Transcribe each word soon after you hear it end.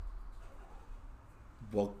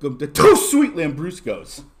Welcome to Two Sweet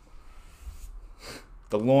Lambruscos.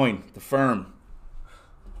 The loin, the firm.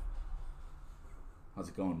 How's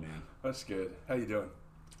it going, man? That's good. How you doing?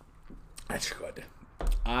 That's good.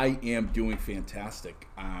 I am doing fantastic.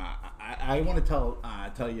 I want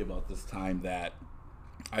to tell you about this time that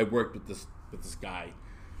I worked with this guy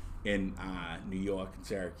in New York and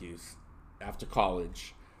Syracuse after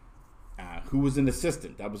college, who was an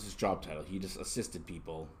assistant. That was his job title. He just assisted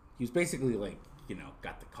people. He was basically like,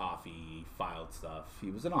 got the coffee, filed stuff.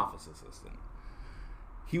 He was an office assistant.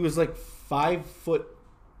 He was like 5'3",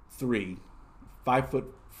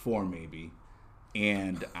 5'4" maybe,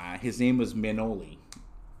 and his name was Manoli.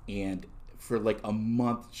 And for like a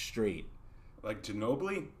month straight, like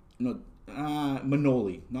Ginobili? No,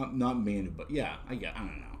 Manoli, not Manu, but yeah, I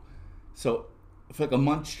don't know. So for like a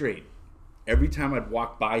month straight, every time I'd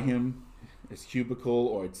walk by him, his cubicle,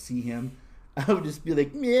 or I'd see him, I would just be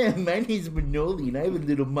like, "Man, my name's Manoli, and I have a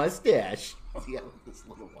little mustache." Yeah, this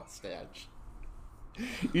little mustache.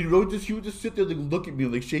 He would just sit there and look at me,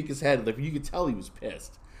 like shake his head, like you could tell he was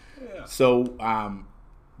pissed. Yeah. So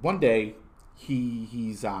one day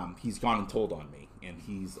he's gone and told on me, and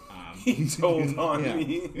he told on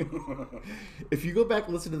me. If you go back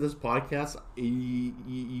and listen to this podcast,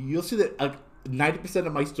 you'll see that like 90%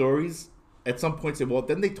 of my stories at some point say, "Well,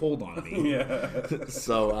 then they told on me." Yeah.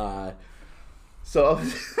 So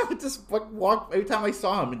I would just walk every time I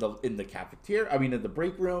saw him in the cafeteria. I mean, in the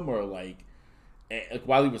break room, or like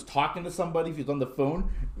while he was talking to somebody, if he was on the phone.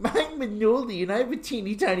 "I'm Manoli, and I have a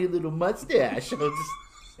teeny tiny little mustache." I was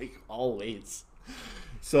just like, always.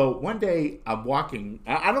 So one day I'm walking.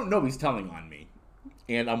 I don't know he's telling on me,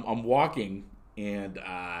 and I'm walking, and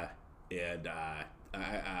I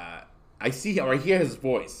see him, or I hear his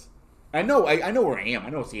voice. I know where I am. I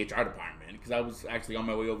know it's the HR department, because I was actually on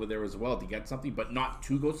my way over there as well to get something, but not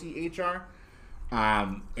to go see HR.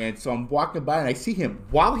 And so I'm walking by and I see him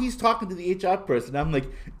while he's talking to the HR person. I'm like,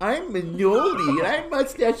 "I'm Manoli, and my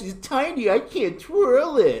mustache is tiny. I can't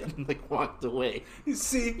twirl it." And like walked away. You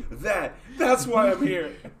see that? That's why I'm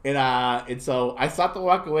here. And so I start to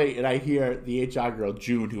walk away, and I hear the HR girl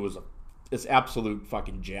June, who was this absolute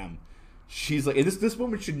fucking gem. She's like, and this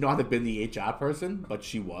woman should not have been the HR person, but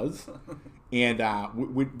she was. And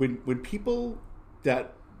when people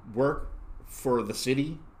that work for the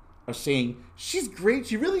city are saying she's great,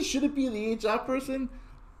 she really shouldn't be the HR person,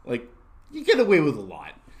 like, you get away with a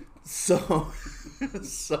lot. So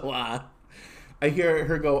I hear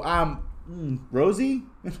her go, "Rosie?"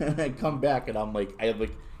 And I come back and I'm like,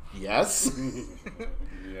 "Yes."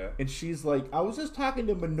 Yeah. And she's like, "I was just talking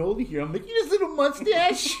to Manoli here." I'm like, "You just little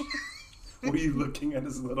mustache." Were you looking at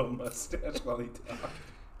his little mustache while he talked?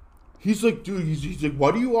 He's like, "Dude," he's like, "Why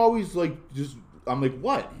do you always like just?" I'm like,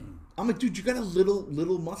 "What?" I'm like, "Dude, you got a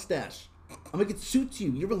little mustache." I'm like, "It suits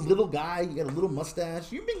you. You're a little guy. You got a little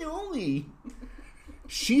mustache. You're Manoli."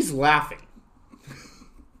 She's laughing.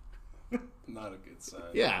 Not a good sign.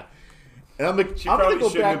 Yeah. And I'm like, She "I'm probably gonna go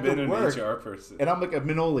shouldn't back have been to an work." HR person. And I'm like,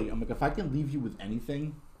 "Manoli," I'm like, "If I can leave you with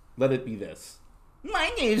anything, let it be this. My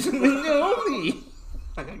name's Manoli."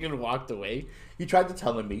 I fucking walked away. He tried to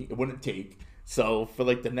tell me, it wouldn't take. So for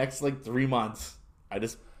like the next 3 months, I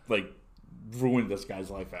just ruined this guy's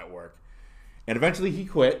life at work. And eventually he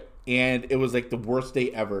quit, and it was like the worst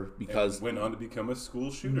day ever because and went on to become a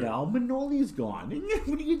school shooter. now Manoli's gone.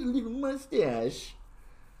 When you get a little mustache,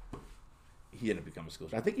 he didn't become a school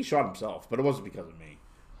shooter. I think he shot himself, but it wasn't because of me.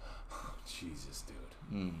 Oh, Jesus,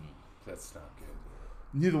 dude. That's not good.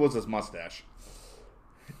 Neither was his mustache.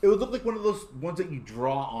 It would look like one of those ones that you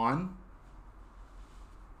draw on.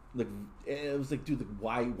 Like, it was like, dude,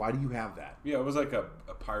 why do you have that? Yeah, it was like a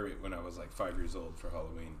pirate when I was like 5 years old for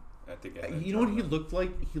Halloween. I think You know what he looked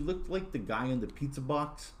like? He looked like the guy in the pizza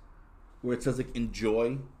box where it says like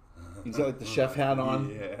 "enjoy." He's got like the chef hat on.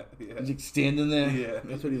 Yeah. He's like standing there. Yeah.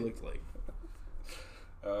 That's what he looked like.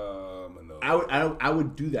 No. I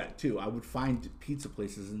would do that too. I would find pizza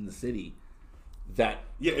places in the city that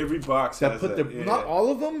every box that has put that. the not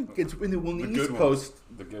all of them. It's in the East Coast.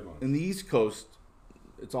 The good ones. In the East Coast,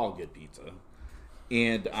 it's all good pizza,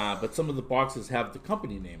 and but some of the boxes have the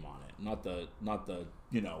company name on it, not the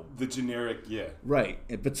the generic, right.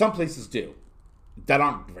 But some places do that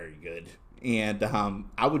aren't very good, and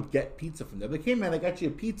I would get pizza from them. Like, "Hey man, I got you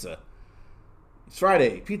a pizza. It's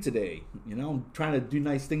Friday, pizza day. I'm trying to do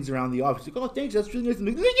nice things around the office." Like, "Oh, thanks, that's really nice." I'm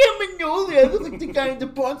like, "Look at Manoli. I look like the guy in the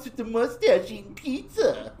box with the mustache eating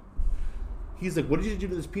pizza." He's like, "What did you do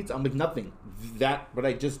to this pizza?" I'm like, "Nothing. What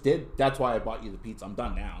I just did, that's why I bought you the pizza. I'm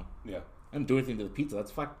done now. Yeah. I didn't do anything to the pizza.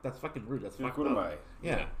 That's fucking rude. That's fucked What up." am I?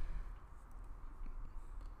 Yeah.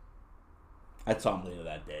 I saw him later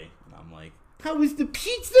that day, and I'm like, How was the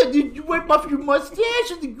pizza? Did you wipe off your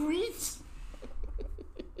mustache and the grease?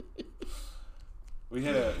 We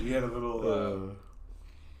had a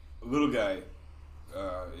little guy.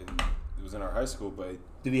 It was in our high school, but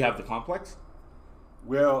Did he have the complex?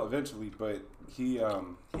 well, eventually, but he He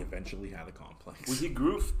eventually had a complex. well, he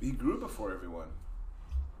grew before everyone,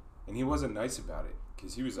 and he wasn't nice about it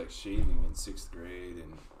because he was like shaving in 6th grade,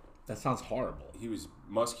 and That sounds horrible. he was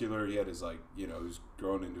muscular. He had his he was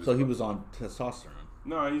growing into his. So he was on testosterone.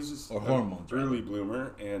 No, he's just Or hormones, early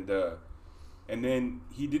bloomer, and then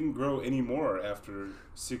he didn't grow anymore after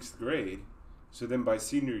 6th grade. So then by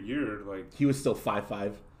senior year, like He was still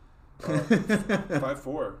 5'5".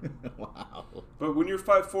 5'4". Wow. But when you're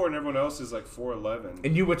 5'4" and everyone else is like 4'11",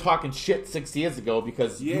 And you were talking shit 6 years ago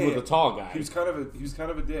because you were the tall guy. he was kind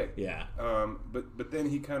of a dick. Yeah. But then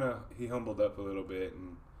he humbled up a little bit,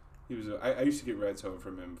 and he was. I used to get rides home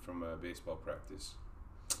from him from baseball practice,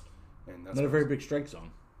 and that's Not a very big strike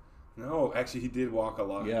zone. No, actually, he did walk a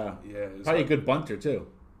lot. Yeah. Yeah. It was Probably like- a good bunter, too.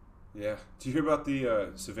 Yeah. Did you hear about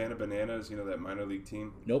the Savannah Bananas? You know, that minor league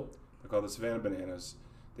team? Nope. They're called the Savannah Bananas.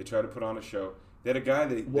 They tried to put on a show. They had a guy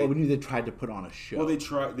that. Well, we knew they tried to put on a show. Well,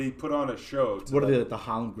 they put on a show. To What are like, they, the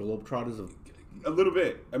Harlem Globetrotters of... A little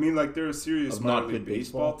bit. I mean, like, they're a serious Of minor not league good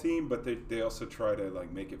baseball baseball? team, but they also try to,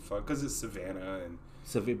 like, make it fun. Because it's Savannah, and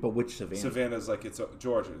But which Savannah? Savannah's like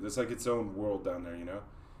Georgia. It's like its own world down there, you know?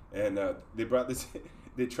 And they brought this...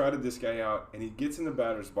 They trotted this guy out, and he gets in the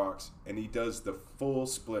batter's box, and he does the full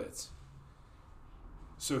splits.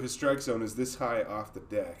 So his strike zone is this high off the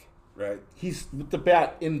deck, right? He's with the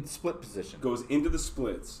bat in split position. Goes into the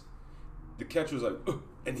splits. The catcher's like, "Ugh,"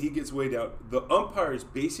 and he gets way down. The umpire is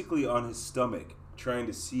basically on his stomach trying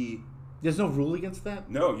to see. There's no rule against that?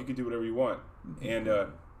 No, you can do whatever you want. And,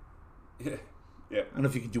 yeah. I don't know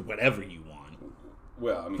if you can do whatever you want.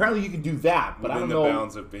 Well, I mean, Apparently you can do that, but I within don't the know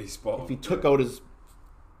bounds of baseball. if he took out his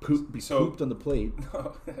pooped on the plate.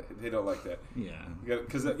 No, they don't like that. Yeah.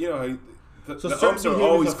 Because, you know, the So umps certain are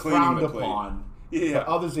always behaviors are cleaning frowned the plate. upon. Yeah. But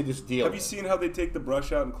others they just deal Have you with. seen how they take the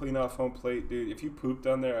brush out and clean off home plate, dude? If you pooped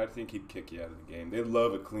on there, I think he'd kick you out of the game. They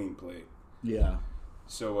love a clean plate. Yeah.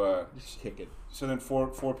 So, Just kick it. so then four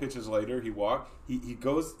pitches later,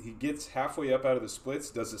 he gets halfway up out of the splits,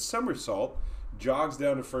 does a somersault, jogs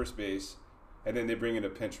down to first base, and then they bring in a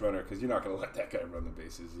pinch runner because you're not going to let that guy run the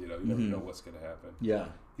bases. You know, you never know what's going to happen. Yeah.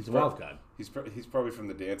 He's a wild card. He's probably from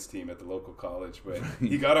the dance team at the local college, but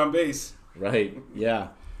he got on base. Right. Yeah.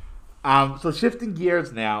 So shifting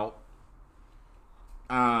gears now.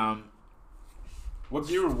 What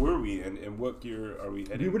gear were we in, and what gear are we We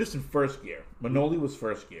heading? were just in first gear. Manoli was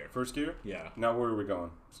first gear. First gear? Yeah. Now where are we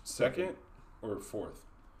going? Second or fourth?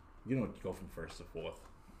 You don't go from first to fourth.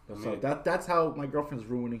 So mean- that's how my girlfriend's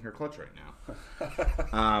ruining her clutch right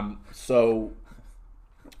now. So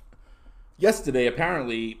yesterday,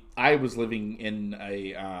 apparently, I was living in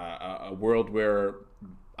a world where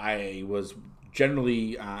I was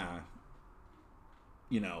generally,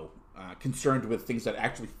 concerned with things that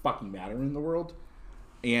actually fucking matter in the world,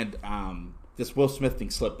 and this Will Smith thing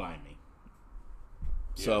slipped by me.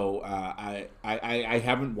 Yeah. So I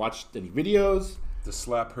haven't watched any videos. The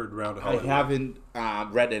slap heard round I Hollywood. haven't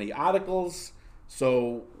read any articles.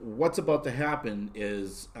 So what's about to happen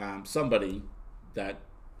is somebody that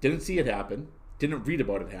didn't see it happen, didn't read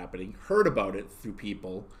about it happening, heard about it through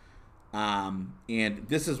people, and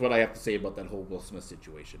this is what I have to say about that whole Will Smith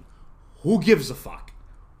situation. Who gives a fuck?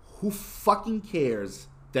 Who fucking cares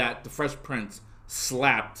that the Fresh Prince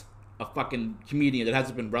slapped a fucking comedian that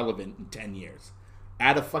hasn't been relevant in 10 years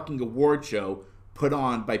at a fucking award show put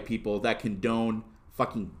on by people that condone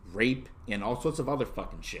fucking rape and all sorts of other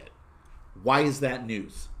fucking shit? Why is that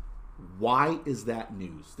news? Why is that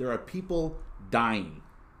news? There are people dying,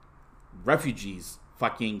 refugees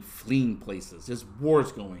fucking fleeing places. There's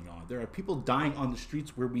wars going on. There are people dying on the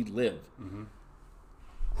streets where we live. Mm-hmm.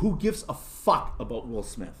 Who gives a fuck about Will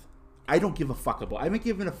Smith? I don't give a fuck about. I haven't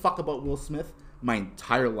given a fuck about Will Smith my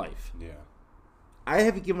entire life. Yeah. I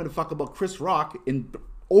haven't given a fuck about Chris Rock in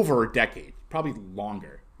over a decade, probably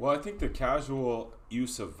longer. Well, I think the casual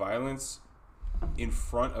use of violence in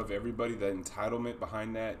front of everybody, the entitlement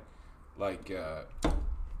behind that, like,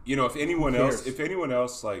 if anyone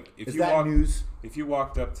else, like, if Is you that walk, news? if you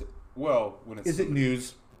walked up to, well, when it's Is it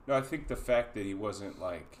news? No, I think the fact that he wasn't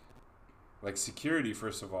like security,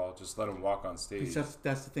 first of all, just let him walk on stage. That's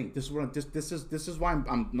the thing. This is what this is why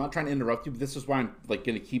I'm not trying to interrupt you, but this is why I'm like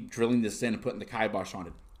going to keep drilling this in and putting the kibosh on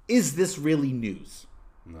it. Is this really news?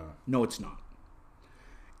 No. No, it's not.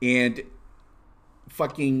 And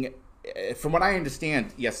fucking from what I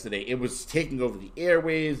understand yesterday, it was taking over the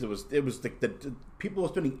airwaves. It was the people were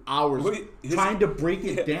spending hours trying to break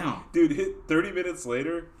it down. Dude, 30 minutes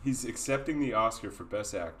later, he's accepting the Oscar for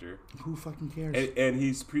Best Actor. Who fucking cares? And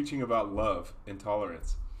he's preaching about love and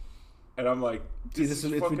tolerance. And I'm like, this is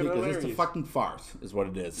fucking ridiculous. hilarious. It's a fucking farce, is what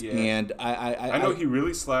it is. Yeah. And I know he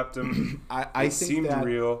really slapped him. I it think seemed that,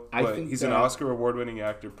 real, but he's an that, Oscar award-winning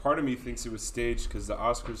actor. Part of me thinks it was staged because the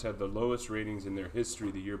Oscars had the lowest ratings in their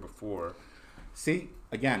history the year before. See,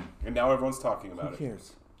 again. And now everyone's talking about it. Who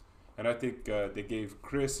cares? And I think they gave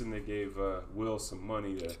Chris and they gave Will some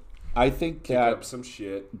money to pick up some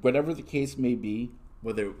shit. Whatever the case may be,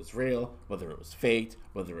 whether it was real, whether it was faked,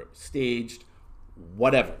 whether it was staged,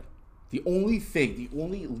 whatever. The only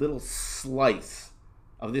little slice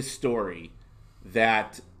of this story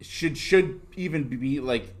that should even be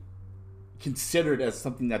like considered as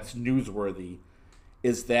something that's newsworthy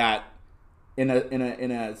is that in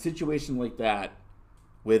a situation like that,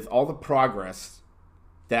 with all the progress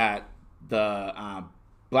that the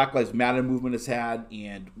Black Lives Matter movement has had,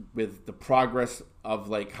 and with the progress of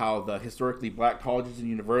like how the historically black colleges and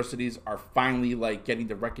universities are finally like getting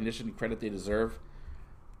the recognition and credit they deserve.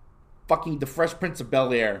 Fucking the Fresh Prince of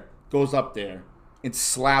Bel-Air goes up there and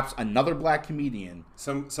slaps another black comedian.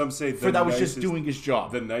 Some say that was just doing his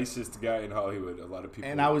job. The nicest guy in Hollywood. A lot of people.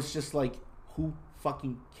 And I was just like, who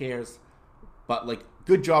fucking cares? But like,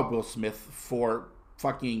 good job, Will Smith, for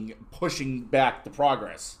fucking pushing back the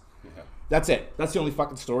progress. Yeah. That's it. That's the only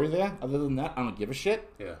fucking story there. Other than that, I don't give a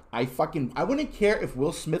shit. Yeah. I wouldn't care if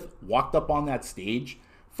Will Smith walked up on that stage,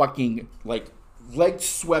 fucking like leg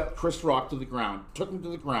swept Chris Rock to the ground, took him to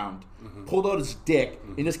the ground, pulled out his dick,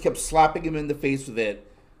 and just kept slapping him in the face with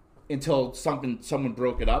it until someone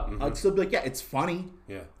broke it up. I'd still be like, yeah, it's funny.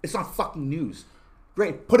 Yeah. It's not fucking news.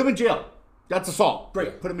 Great. Put him in jail. That's assault. Great.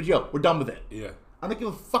 Yeah. Put him in jail. We're done with it. Yeah. I don't give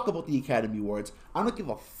a fuck about the Academy Awards. I don't give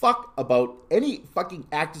a fuck about any fucking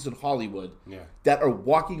actors in Hollywood that are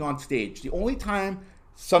walking on stage. The only time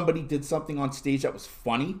somebody did something on stage that was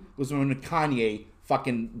funny was when Kanye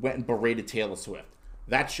fucking went and berated Taylor Swift.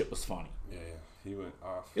 That shit was funny. Yeah. He went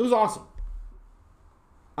off. It was awesome.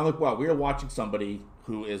 I'm like, wow, we are watching somebody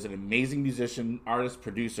who is an amazing musician, artist,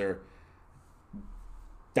 producer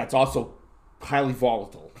that's also highly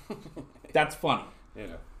volatile. That's funny. Yeah.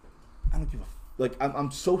 I don't give a like.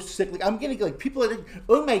 I'm so sick. Like I'm getting like people are like,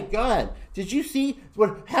 oh my god, did you see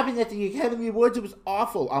what happened at the Academy Awards? It was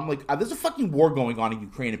awful. I'm like, there's a fucking war going on in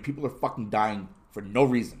Ukraine and people are fucking dying for no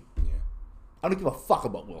reason. Yeah. I don't give a fuck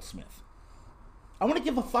about Will Smith. I want to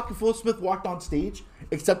give a fuck if Will Smith walked on stage,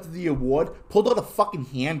 accepted the award, pulled out a fucking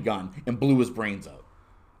handgun, and blew his brains out.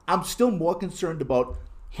 I'm still more concerned about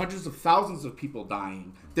hundreds of thousands of people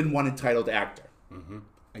dying than one entitled actor. Mm-hmm.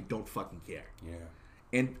 I don't fucking care. Yeah.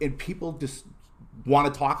 And people just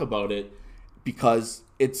want to talk about it because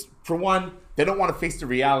it's, for one, they don't want to face the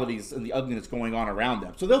realities and the ugliness going on around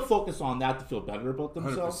them. So they'll focus on that to feel better about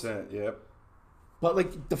themselves. 100%, yep. But,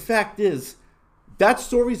 like, the fact is, that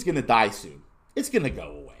story's going to die soon. It's going to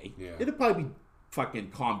go away. Yeah. It'll probably be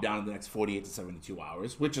fucking calm down in the next 48 to 72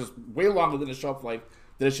 hours, which is way longer than the shelf life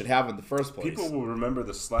that it should have in the first place. People will remember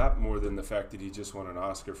the slap more than the fact that he just won an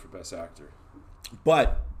Oscar for Best Actor.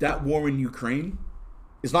 But that war in Ukraine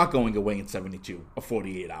is not going away in 72 or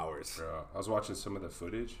 48 hours. Bro, I was watching some of the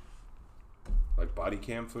footage, like body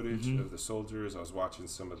cam footage of the soldiers. I was watching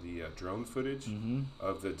some of the drone footage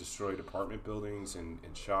of the destroyed apartment buildings and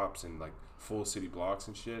shops and like full city blocks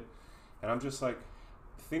and shit. And I'm just like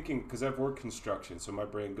thinking, because I've worked construction, so my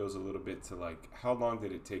brain goes a little bit to like, how long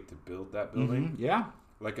did it take to build that building? Yeah.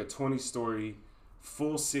 Like a 20-story,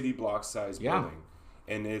 full city block size building.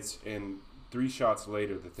 And it's in 3 shots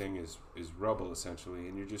later, the thing is rubble essentially,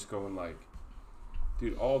 and you're just going like,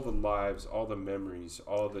 dude, all the lives, all the memories,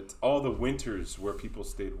 all the winters where people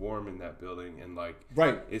stayed warm in that building, and like,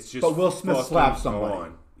 right, it's just. But Will Smith slapped somebody.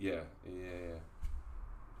 Gone. Yeah.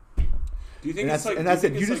 Do you think and it's like? And that's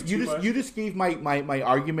it. You just gave my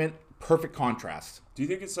argument perfect contrast. Do you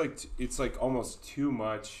think it's like almost too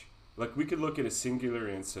much? Like we could look at a singular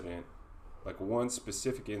incident, like one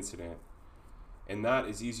specific incident, and that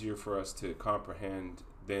is easier for us to comprehend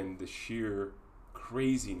than the sheer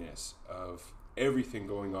craziness of everything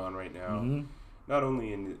going on right now. Not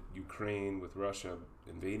only in Ukraine with Russia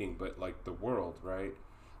invading, but like the world, right?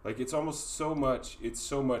 Like it's almost so much. It's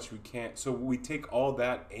so much we can't. So we take all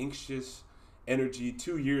that anxious energy,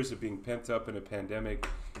 2 years of being pent up in a pandemic,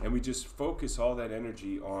 and we just focus all that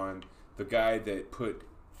energy on the guy that put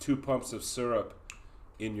 2 pumps of syrup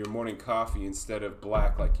in your morning coffee instead of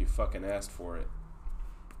black like you fucking asked for it.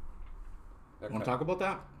 Want to talk about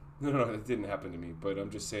that? No, it didn't happen to me, but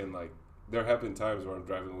I'm just saying, like, there have been times where I'm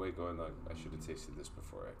driving away going like, I should have tasted this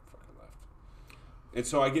before I fucking left. And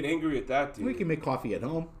so I get angry at that dude. We can make coffee at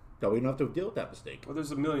home. No, we don't have to deal with that mistake. Well,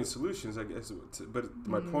 there's a million solutions, I guess. But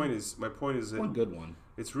my point is that One good one.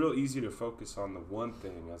 it's real easy to focus on the one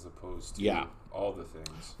thing as opposed to all the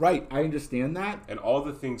things. Right, I understand that. And all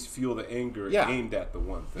the things feel the anger aimed at the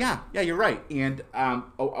one thing. Yeah, you're right. And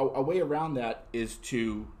a way around that is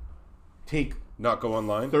to take Not go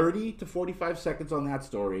online? 30 to 45 seconds on that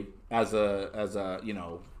story as a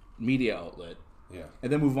media outlet. Yeah.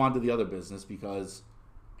 And then move on to the other business because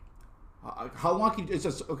how long can you, it's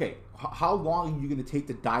just okay, how long are you going to take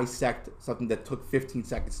to dissect something that took 15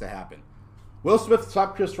 seconds to happen? Will Smith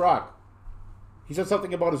slapped Chris Rock. He said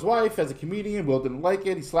something about his wife as a comedian. Will didn't like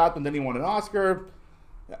it. He slapped him, then he won an Oscar.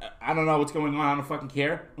 I don't know what's going on. I don't fucking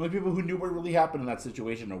care. The only people who knew what really happened in that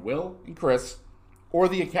situation are Will and Chris, or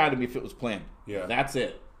the Academy if it was planned. Yeah. That's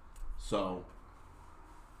it. So,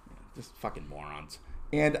 just fucking morons.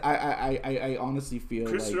 And I honestly feel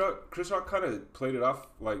Chris Rock kind of played it off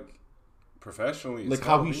like professionally. Like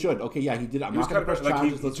how he should. Okay, yeah, he did. I'm not going to press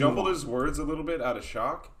charges. He jumbled his words a little bit out of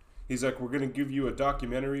shock. He's like, we're going to give you a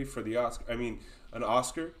documentary for the Oscar. I mean, an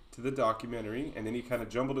Oscar to the documentary. And then he kind of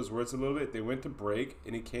jumbled his words a little bit. They went to break,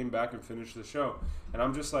 and he came back and finished the show. And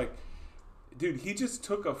I'm just like, dude, he just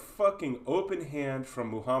took a fucking open hand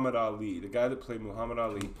from Muhammad Ali, the guy that played Muhammad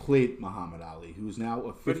Ali. He played Muhammad Ali, who's now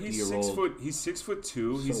a 50-year-old. But he's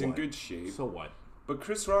 6'2". He's in good shape. So what? But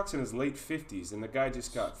Chris Rock's in his late 50s, and the guy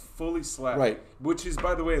just got fully slapped. Right. Which is,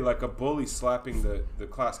 by the way, like a bully slapping the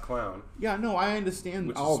class clown. Yeah, no, I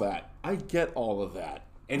understand all that. I get all of that.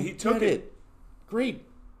 And he took it. Great.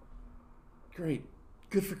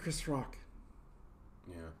 Good for Chris Rock.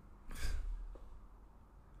 Yeah.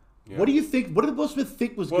 What do you think? What did Will Smith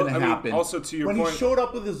think was going to happen? Also, to your point, when he showed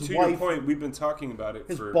up with his wife, to your point, we've been talking about it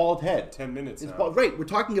his for bald head, 10 minutes now. Right, we're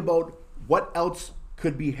talking about what else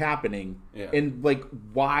could be happening, and like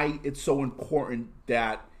why it's so important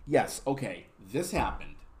that yes, okay, this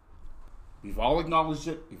happened. We've all acknowledged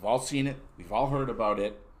it. We've all seen it. We've all heard about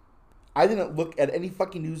it. I didn't look at any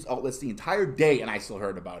fucking news outlets the entire day, and I still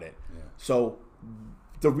heard about it. Yeah. So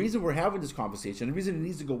the reason we're having this conversation, the reason it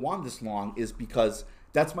needs to go on this long, is because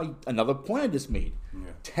that's another point I just made.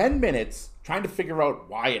 Yeah. 10 minutes trying to figure out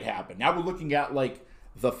why it happened. Now we're looking at like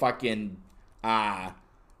the fucking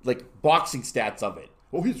like boxing stats of it.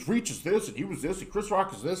 Oh, his reach is this, and he was this, and Chris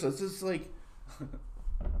Rock is this. It's just like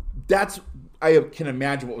I can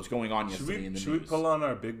imagine what was going on yesterday in the news. Should we pull on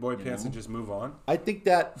our big boy pants and just move on? I think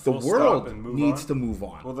that the world needs to move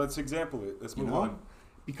on. Well, let's example it. Let's move on.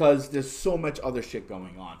 Because there's so much other shit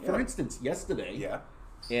going on. Yeah. For instance, yesterday,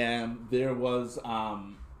 and there was,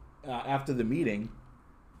 after the meeting,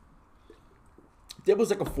 there was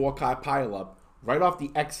like a 4-car pileup right off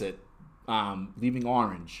the exit, leaving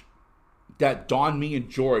Orange, that Don, me, and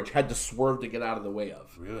George had to swerve to get out of the way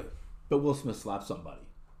of. Really? But Will Smith slapped somebody.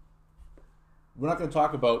 We're not going to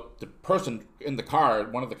talk about the person in the car,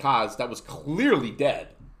 one of the cars, that was clearly dead.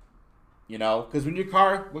 You know? Because when your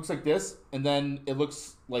car looks like this, and then it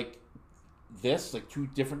looks like this, like two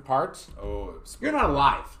different parts, you're not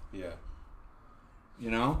alive. Yeah. You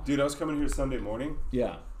know? Dude, I was coming here Sunday morning.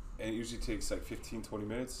 Yeah. And it usually takes like 15, 20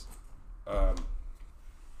 minutes. So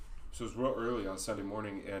it was real early on Sunday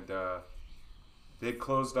morning, and they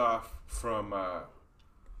closed off from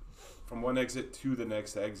one exit to the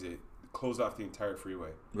next exit, closed off the entire freeway.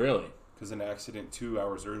 Really? Because an accident 2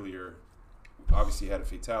 hours earlier obviously had a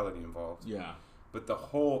fatality involved. Yeah. But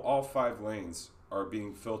all 5 lanes are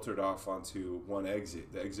being filtered off onto one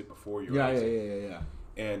exit, the exit before your exit. Yeah.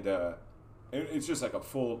 And it's just like a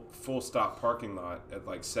full stop parking lot at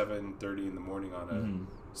like 7:30 in the morning on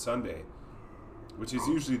a Sunday, which is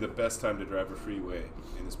usually the best time to drive a freeway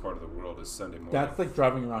in this part of the world is Sunday morning. That's like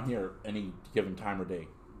driving around here any given time of day.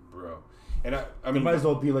 Bro. And I mean, it might as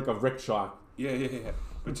well be like a rickshaw. Yeah.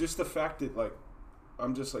 But just the fact that like,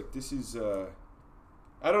 I'm just like, this is,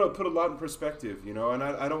 I don't know, put a lot in perspective, you know, and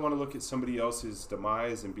I don't want to look at somebody else's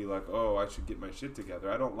demise and be like, oh, I should get my shit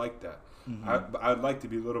together. I don't like that. Mm-hmm. I'd like to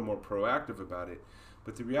be a little more proactive about it.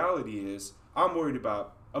 But the reality is, I'm worried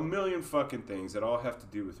about a million fucking things that all have to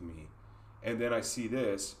do with me. And then I see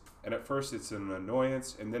this, and at first it's an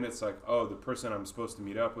annoyance, and then it's like, oh, the person I'm supposed to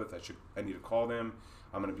meet up with, I need to call them.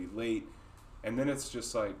 I'm going to be late. And then it's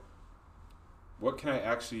just like, what can I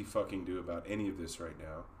actually fucking do about any of this right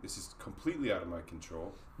now? This is completely out of my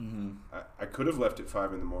control. Mm-hmm. I could have left at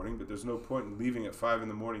 5 in the morning, but there's no point in leaving at 5 in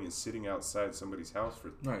the morning and sitting outside somebody's house for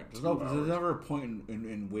 2 hours. There's never a point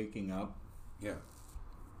in waking up. Yeah.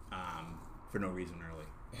 For no reason early.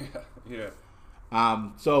 Yeah.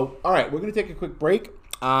 So, all right, we're going to take a quick break.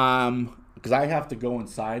 because I have to go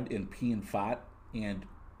inside and pee and fart, and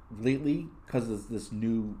lately, because of this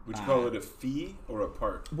new... Would you call it a fee or a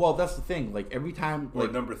part? Well, that's the thing. Like, every time... Or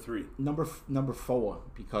like, number 3? Number 4,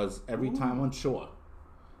 because every time I'm on shore.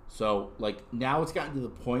 So, like, now it's gotten to the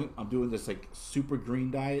point, I'm doing this, like, super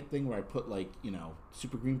green diet thing where I put, like,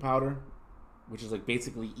 super green powder, which is, like,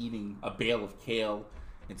 basically eating a bale of kale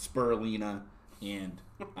and spirulina and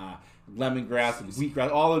lemongrass and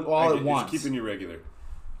wheatgrass all at once. It's keeping you regular.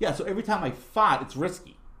 Yeah, so every time I fart, it's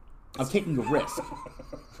risky. I'm taking a risk.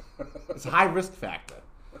 It's a high risk factor.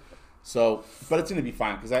 So, but it's going to be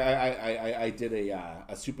fine because I did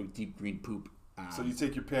a super deep green poop. So you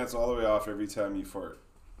take your pants all the way off every time you fart?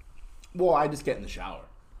 Well, I just get in the shower.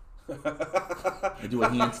 I do a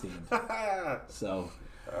handstand. So,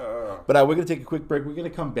 but we're gonna take a quick break. We're gonna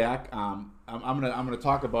come back. I'm gonna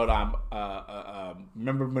talk about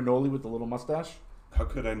remember Manoli with the little mustache? How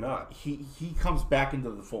could I not? He comes back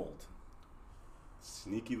into the fold.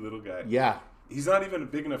 Sneaky little guy. Yeah. He's not even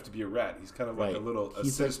big enough to be a rat. He's kind of like a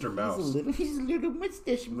sinister mouse. He's a little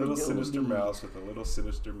mustache. Little sinister mouse with a little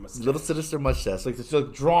sinister mustache. Little sinister mustache. Like it's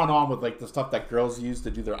like drawn on with like the stuff that girls use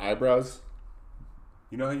to do their eyebrows.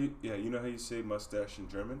 You know how you say mustache in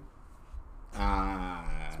German? It's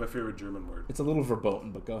my favorite German word. It's a little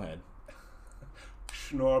verboten, but go ahead.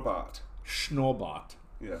 Schnorbart. Schnorbart.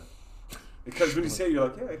 Yeah. Because when you say it, you're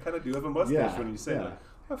like, yeah, I kind of do have a mustache when you say it. Yeah.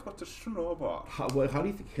 I've got the Schnorbart. How do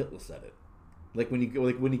you think Hitler said it? Like when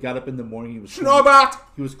he got up in the morning, he was Schnorbart!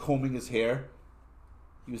 He was combing his hair.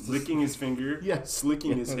 He was licking his finger,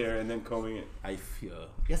 slicking his hair, and then combing it. I feel.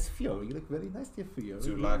 Yes, feel. You look very nice there, feel.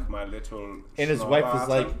 Do you like my little And his wife was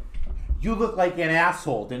like, you look like an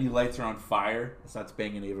asshole. Then he lights her on fire and starts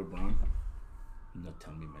banging Ava Braun. No,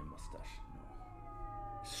 tell me my mustache.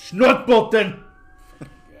 No. Schnottbolten!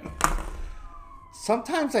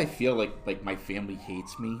 Sometimes I feel like my family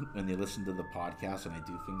hates me when they listen to the podcast and I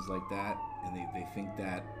do things like that, and they think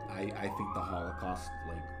that I think the Holocaust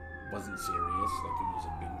wasn't serious, like it was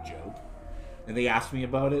a big joke, and they ask me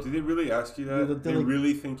about it. Did they really ask you that? They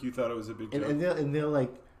really think you thought it was a big joke? And they're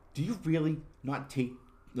like, do you really not take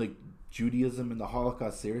Judaism and the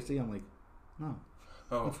Holocaust seriously? I'm like, no.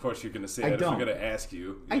 Oh, of course you're gonna say that if you're gonna ask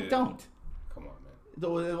you. I don't. Come on,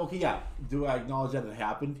 man. Okay, yeah. Do I acknowledge that it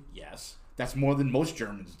happened? Yes. That's more than most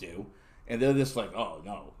Germans do. And they're just like, oh,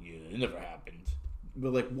 no, it never happened. We're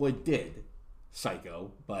like, well, it did,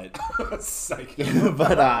 psycho. But psycho.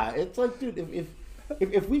 But it's like, dude,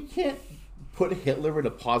 if we can't put Hitler in a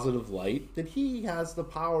positive light, then he has the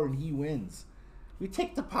power and he wins. We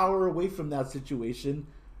take the power away from that situation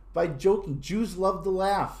by joking. Jews love to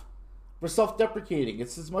laugh. We're self-deprecating.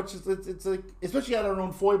 It's as much as it's like, especially at our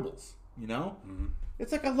own foibles, you know? Mm-hmm.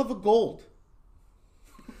 It's like I love a gold.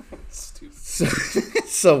 Stupid.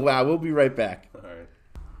 So we'll be right back. All right.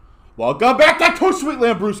 Welcome back to Two Sweet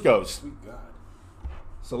Lambruscos. Sweet God.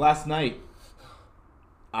 So last night,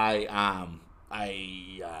 I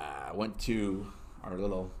went to our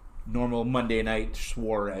little normal Monday night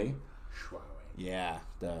soiree. Yeah,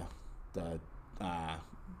 the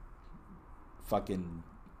fucking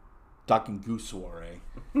duck and goose soiree,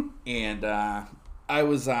 and I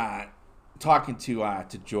was talking to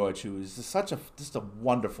George, who is just a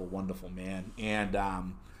wonderful, wonderful man. And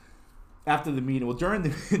after the meeting, during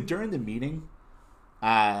the meeting,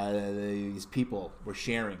 these people were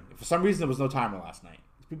sharing. For some reason, there was no timer last night.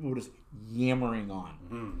 These people were just yammering on.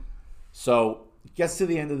 Mm-hmm. So it gets to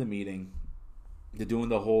the end of the meeting. They're doing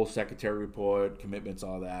the whole secretary report, commitments,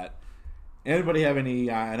 all that. Anybody have any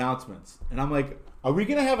announcements? And I'm like, are we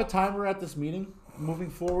going to have a timer at this meeting moving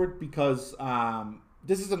forward? Because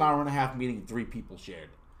this is an hour and a half meeting, 3 people shared.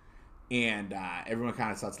 And everyone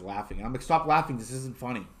kind of starts laughing. And I'm like, stop laughing. This isn't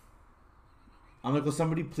funny. I'm like, will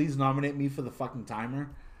somebody please nominate me for the fucking timer?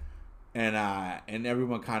 And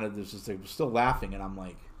everyone kind of just like, still laughing. And I'm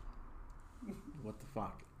like, what the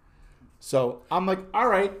fuck? So I'm like, all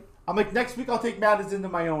right. I'm like, next week I'll take matters into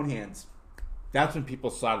my own hands. That's when people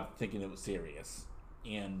started thinking it was serious.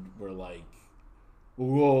 And we're like,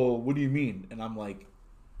 whoa, what do you mean? And I'm like,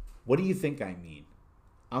 what do you think I mean?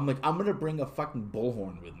 I'm like, I'm going to bring a fucking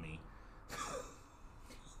bullhorn with me.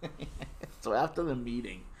 So after the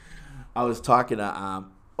meeting, I was talking to,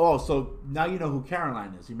 so now you know who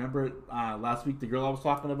Caroline is. You remember last week, the girl I was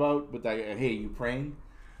talking about with that, hey, you praying?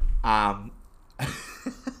 After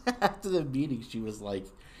the meeting, she was like,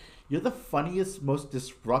 you're the funniest, most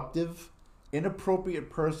disruptive, inappropriate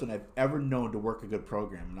person I've ever known to work a good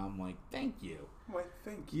program. And I'm like, thank you. Why,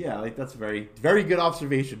 thank you. Yeah, like that's very, very good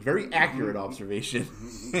observation, very accurate observation.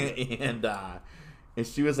 And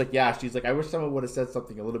she was like, yeah, she's like, I wish someone would have said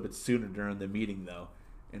something a little bit sooner during the meeting, though.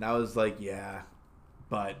 And I was like, yeah,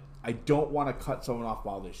 but I don't want to cut someone off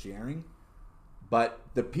while they're sharing. But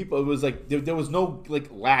the people, it was like there was no like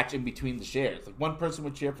latch in between the shares. Like one person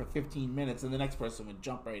would share for 15 minutes, and the next person would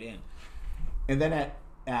jump right in. And then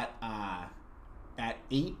at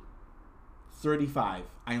 8:35,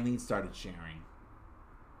 Eileen started sharing.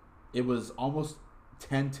 It was almost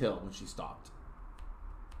 10 till when she stopped.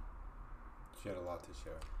 She had a lot to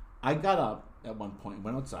share. I got up at one point,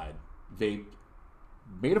 went outside, vaped,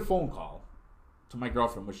 made a phone call to my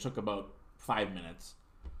girlfriend, which took about 5 minutes.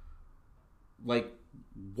 Like,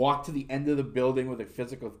 walked to the end of the building where the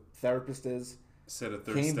physical therapist is. Said a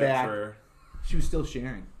third came step back. prayer. She was still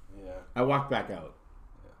sharing. Yeah. I walked back out.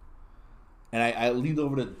 And I leaned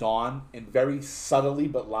over to Dawn and very subtly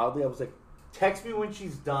but loudly, I was like, text me when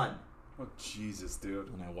she's done. Oh, Jesus, dude.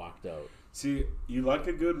 And I walked out. See, you like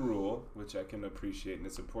a good rule, which I can appreciate, and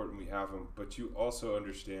it's important we have them, but you also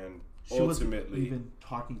understand She ultimately wasn't even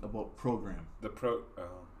talking about program. you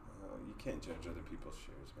can't judge other people's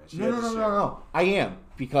shares, man. She No, had no, to no, share. no, no. I am,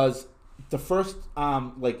 because the first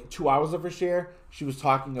 2 hours of her share, she was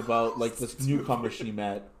talking about like this newcomer she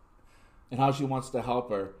met and how she wants to help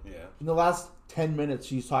her. Yeah. In the last 10 minutes,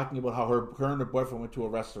 she's talking about how her and her boyfriend went to a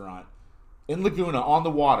restaurant in Laguna on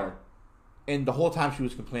the water, and the whole time she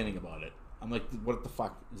was complaining about it. I'm like, what the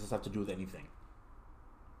fuck does this have to do with anything?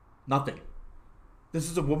 Nothing. This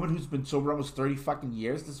is a woman who's been sober almost 30 fucking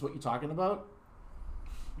years. This is what you're talking about?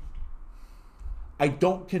 I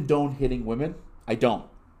don't condone hitting women. I don't.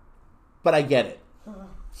 But I get it.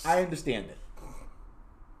 I understand it.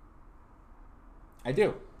 I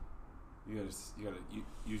do. You gotta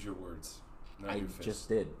use your words, not I your fists. just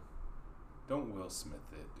did. Don't Will Smith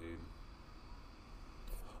it, dude.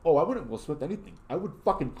 Oh, I wouldn't Will Smith anything. I would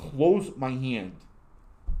fucking close my hand.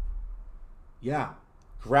 Yeah.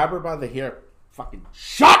 Grab her by the hair. Fucking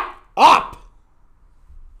shut up!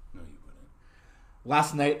 No, you wouldn't.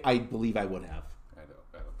 Last night, I believe I would have. I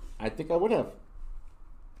don't believe I think I would have.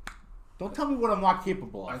 Don't tell me what I'm not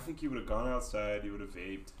capable I of. think you would have gone outside, you would have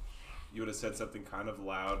vaped, you would have said something kind of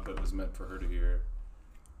loud but was meant for her to hear.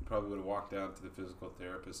 You probably would have walked down to the physical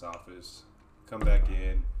therapist's office, come back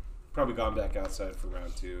in, probably gone back outside for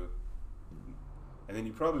round 2, and then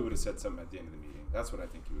you probably would have said something at the end of the meeting. That's what I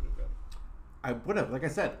think you would have done. I would have. Like I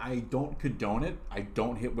said, I don't condone it. I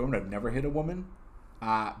don't hit women. I've never hit a woman.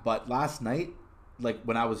 But last night, like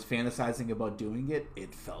when I was fantasizing about doing it,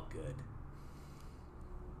 it felt good.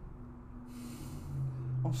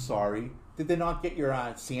 I'm sorry. Did they not get your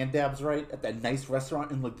sand dabs right at that nice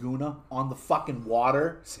restaurant in Laguna on the fucking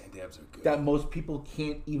water Sand dabs are good. that most people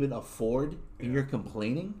can't even afford, and Yeah. you're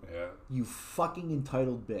complaining? Yeah. You fucking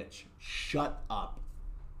entitled bitch. Shut up.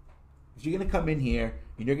 If you're going to come in here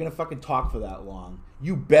and you're going to fucking talk for that long,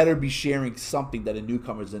 you better be sharing something that a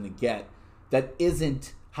newcomer's going to get that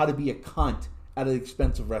isn't how to be a cunt at an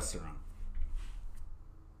expensive restaurant.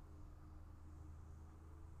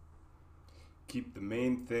 Keep the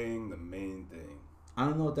main thing the main thing. I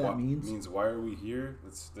don't know what that means. It means why are we here?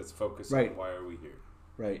 Let's focus Right. on why are we here.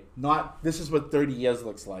 Right. Not, this is what 30 years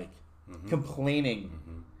looks like. Complaining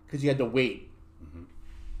because you had to wait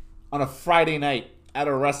on a Friday night at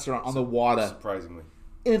a restaurant on the water Surprisingly.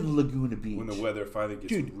 in Laguna Beach. When the weather finally gets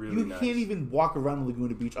Dude, really you nice. can't even walk around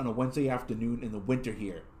Laguna Beach on a Wednesday afternoon in the winter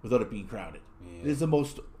here without it being crowded. Yeah. It is the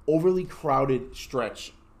most overly crowded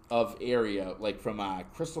stretch of area, like from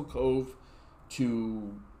Crystal Cove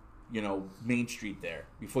to, Main Street there,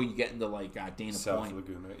 before you get into, like, Dana South Point.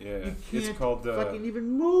 Laguna. Yeah. You It's can't called the... fucking even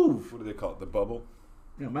move. What do they call it? The bubble?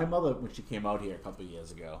 My mother, when she came out here a couple of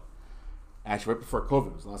years ago, actually right before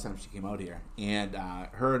COVID was the last time she came out here, and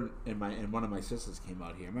her and one of my sisters came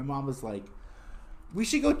out here. My mom was like, we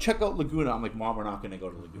should go check out Laguna. I'm like, Mom, we're not going to go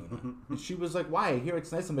to Laguna. And she was like, why? I hear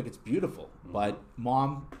it's nice. I'm like, it's beautiful. But,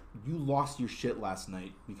 Mom, you lost your shit last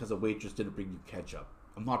night because a waitress didn't bring you ketchup.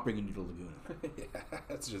 I'm not bringing you to Laguna. Yeah,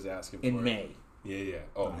 that's just asking for In it. May. Yeah.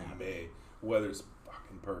 Oh, Not in happening. May. Weather's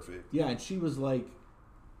fucking perfect. Yeah, and she was like,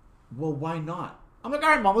 well, why not? I'm like, all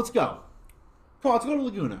right, Mom, let's go. Come on, let's go to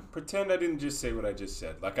Laguna. Pretend I didn't just say what I just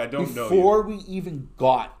said. Like I don't know Before you. we even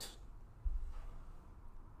got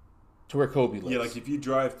to where Kobe lives. Yeah, like if you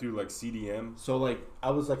drive through like CDM. So, like, I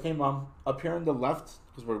was like, hey, Mom, up here on the left,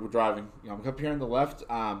 because we're driving, up here on the left,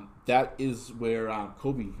 that is where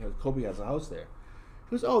Kobe has a house there.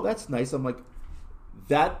 He goes, oh, that's nice. I'm like,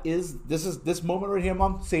 this moment right here,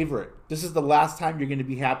 Mom, savor it. This is the last time you're going to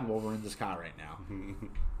be happy while we're in this car right now.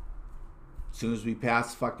 As soon as we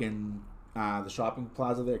pass fucking the shopping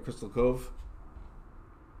plaza there at Crystal Cove.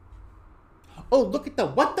 Oh, look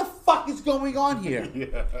at what the fuck is going on here?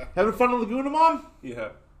 Yeah. Having fun in Laguna, Mom? Yeah.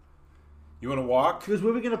 You want to walk? She goes,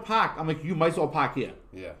 where are we going to park? I'm like, you might as well park here.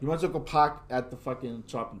 Yeah. You might as well go park at the fucking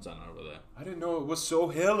shopping center over there. I didn't know it was so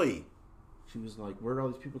hilly. She was like, where are all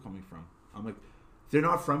these people coming from? I'm like, they're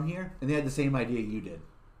not from here, and they had the same idea you did.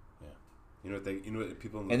 Yeah. You know what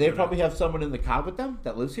people. And they probably have someone in the car with them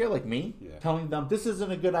that lives here, like me, Yeah. telling them this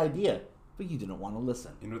isn't a good idea, but you didn't want to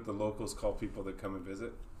listen. You know what the locals call people that come and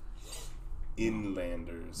visit?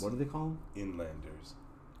 Inlanders. What do they call them? Inlanders.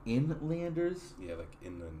 Inlanders? Yeah, like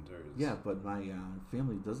inlanders. Yeah, but my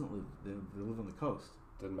family doesn't live. They live on the coast.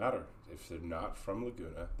 Doesn't matter if they're not from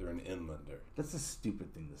Laguna; they're an inlander. That's a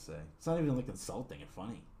stupid thing to say. It's not even like insulting or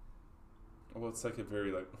funny. Well, it's like a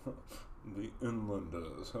very like the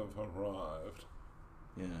inlanders have arrived.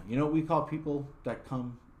 Yeah, you know what we call people that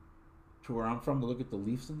come to where I'm from to look at the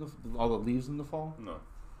leaves in all the leaves in the fall? No.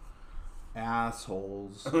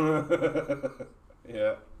 Assholes.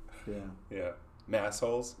 Yeah. Yeah. Yeah.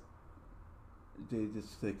 Massholes.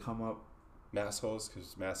 They come up. Massholes,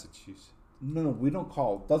 because Massachusetts. No, we don't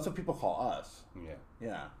call. That's what people call us. Yeah.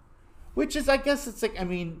 Yeah. Which is, I guess, it's like, I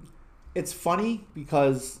mean, it's funny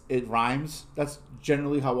because it rhymes. That's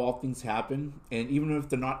generally how all things happen. And even if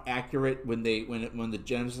they're not accurate when the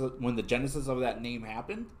genesis of that name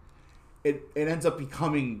happened, it ends up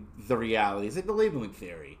becoming the reality. It's like the labeling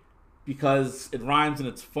theory, because it rhymes and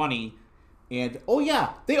it's funny. And oh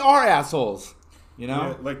yeah, they are assholes. You know,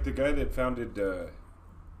 Yeah, like the guy that founded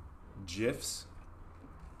GIFs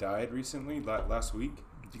died recently, last week.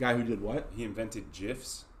 the guy who did what? He invented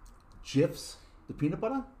GIFs. GIFs, the peanut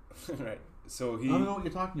butter. Right. So he. I don't know what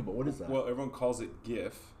you're talking about. What is that? Well, everyone calls it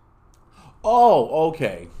GIF. Oh,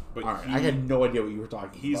 okay. But all right, I had no idea what you were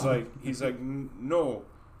talking He's about. like no.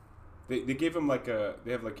 They gave him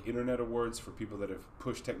they have like internet awards for people that have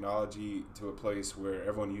pushed technology to a place where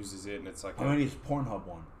everyone uses it, and it's like How many is Pornhub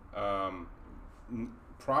one?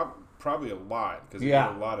 Probably a lot, because they Yeah.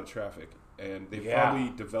 get a lot of traffic, and they've Yeah. probably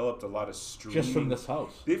developed a lot of streaming. Just from this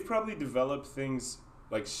house. They've probably developed things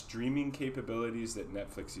like streaming capabilities that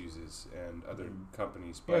Netflix uses and other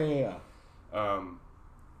companies. But Yeah.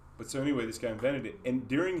 but so anyway, this guy invented it, and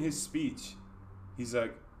during his speech, he's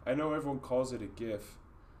like, "I know everyone calls it a GIF,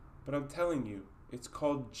 but I'm telling you, it's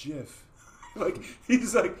called GIF." Like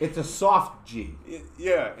he's like, It's a soft G.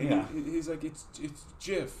 yeah, and Yeah. he's like, it's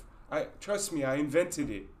GIF. Trust me, I invented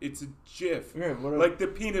it. It's a GIF, Yeah, what a- like the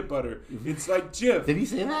peanut butter. It's like GIF. Did he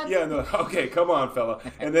say that? Yeah, no, okay, come on, fella.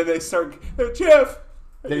 And then they start, GIF.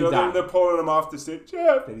 Then he died. They're pulling him off the stage.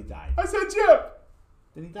 GIF. Then he died. I said GIF.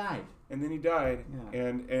 Then he died. And then he died. Yeah.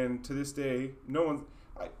 And to this day, no one.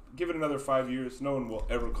 Give it another 5 years, no one will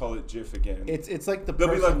ever call it GIF again. It's like the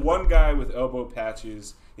There'll be person. like one guy with elbow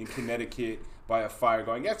patches in Connecticut by a fire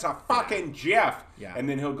going, "It's a fucking GIF." Yeah. And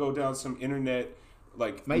then he'll go down some internet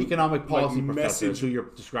like my economic policy like professor is message, who you're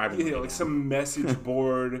describing. yeah, right like now. some message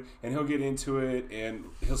board, and he'll get into it, and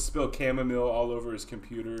he'll spill chamomile all over his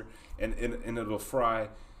computer, and it'll fry,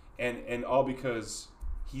 and all because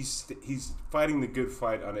he's fighting the good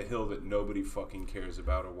fight on a hill that nobody fucking cares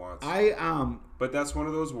about or wants. But that's one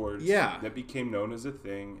of those words, Yeah. that became known as a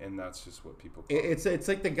thing, and that's just what people call it. It's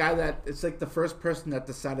like the guy it's like the first person that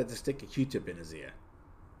decided to stick a Q-tip in his ear.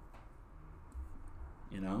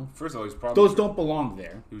 You know, First of all, he's probably those don't belong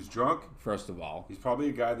there. he was drunk. First of all, He's probably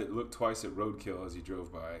a guy that looked twice at roadkill as he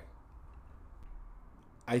drove by.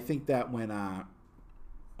 I think that when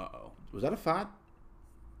was that a fart?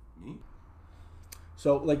 Me?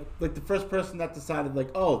 So like the first person that decided like,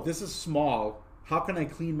 oh, this is small. How can I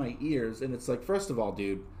clean my ears? And it's like, first of all,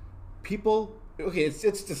 dude, people. Okay, it's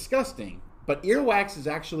disgusting, but earwax is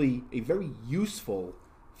actually a very useful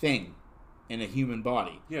thing in a human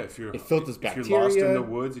body. Yeah, if It filters if you're lost in bacteria. the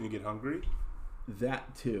woods and you get hungry.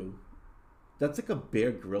 That too. That's like a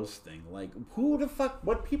Bear Grylls thing. Like, who the fuck?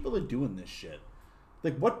 What people are doing this shit?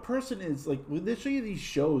 Like, what person is like? When they show you these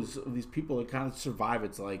shows of these people that kind of survive,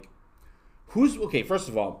 it's like, who's okay? First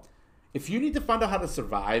of all, if you need to find out how to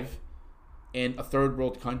survive in a third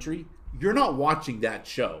world country, you're not watching that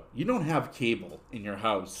show. You don't have cable in your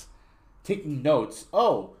house, taking notes.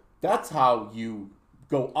 Oh, that's how you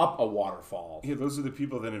go up a waterfall. Yeah, those are the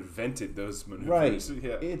people that invented those maneuvers. Right.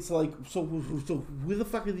 Yeah. It's like, so who the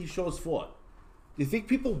fuck are these shows for? Do you think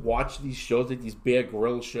people watch these shows, like these Bear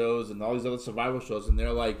Grylls shows and all these other survival shows, and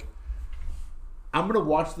they're like, I'm going to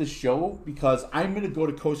watch this show because I'm going to go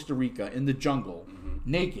to Costa Rica in the jungle,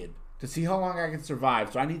 naked, to see how long I can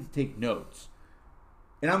survive, so I need to take notes.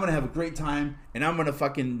 And I'm going to have a great time, and I'm going to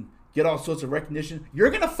fucking get all sorts of recognition. You're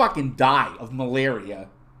going to fucking die of malaria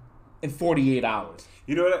in 48 hours.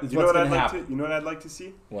 You know what? Is You know what's what I'd gonna like happen. to. You know what I'd like to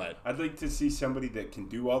see. What? I'd like to see somebody that can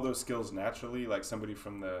do all those skills naturally, like somebody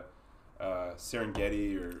from the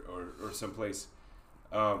Serengeti or someplace.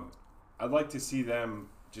 I'd like to see them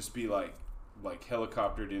just be like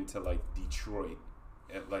helicoptered into like Detroit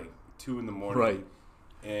at like 2 a.m. Right.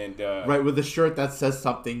 And right, with a shirt that says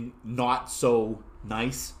something not so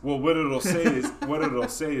nice. Well, what it'll say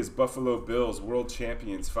is Buffalo Bills world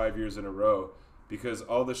champions 5 years in a row, because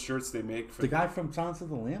all the shirts they make for the guy from Silence of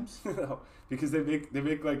the Lambs. No, because they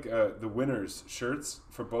make like the winners shirts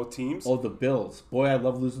for both teams. Oh, the Bills! Boy, I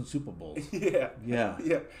love losing Super Bowls. yeah.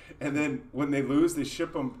 And then when they lose, they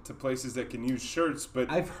ship them to places that can use shirts,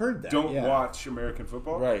 but I've heard that. Don't watch American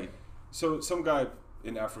football. Right. So some guy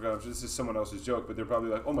in Africa, this is someone else's joke, but they're probably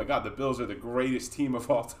like, "Oh my God, the Bills are the greatest team of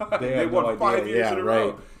all time. They won 5 years in a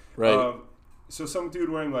row." Right. So some dude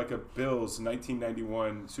wearing like a Bills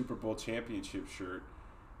 1991 Super Bowl championship shirt,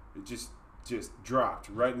 it just dropped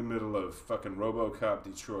right in the middle of fucking RoboCop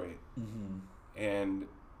Detroit, and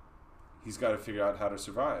he's got to figure out how to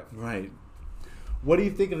survive. Right. What do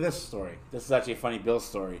you think of this story? This is actually a funny Bills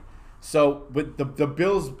story. So, but the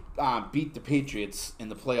Bills beat the Patriots in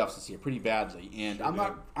the playoffs this year pretty badly, and Sure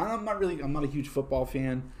I'm not a huge football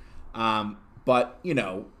fan, but you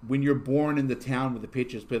know, when you're born in the town where the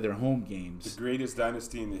Patriots play their home games, The greatest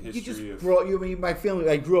dynasty in the history of. my family,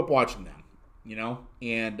 I grew up watching them, you know,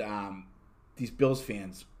 and these Bills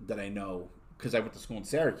fans that I know, because I went to school in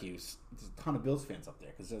Syracuse, there's a ton of Bills fans up there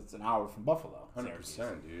because it's an hour from Buffalo.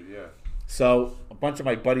 100%, dude. Yeah. So a bunch of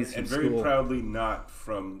my buddies from And very school, proudly not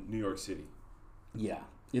from New York City. yeah.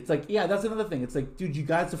 It's like, yeah, that's another thing. It's like, dude, you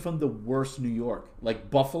guys are from the worst New York. Like,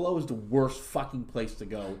 Buffalo is the worst fucking place to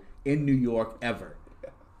go in New York ever.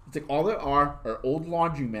 It's like, all there are old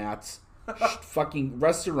laundromats, fucking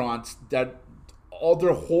restaurants that all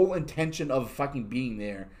their whole intention of fucking being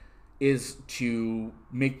there is to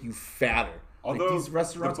make you fatter. Although like these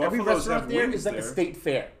restaurants, the every Buffaloes restaurant have there wings is like a there. state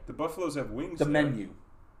fair. The Buffaloes have wings. The there, menu.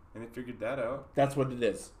 and they figured that out. That's what it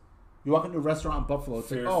is. You walk into a restaurant in Buffalo, it's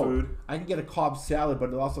Fair like, oh, food. I can get a Cobb salad, but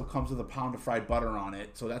it also comes with a pound of fried butter on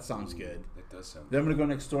it, so that sounds good. That does sound. Then I'm going to go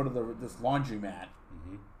next door to this laundromat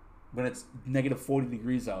when it's negative 40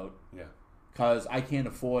 degrees out Yeah. because I can't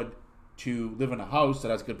afford to live in a house that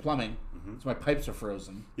has good plumbing, so my pipes are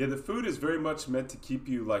frozen. Yeah, the food is very much meant to keep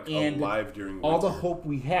you like And alive during winter. All the hope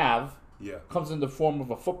we have Yeah. comes in the form of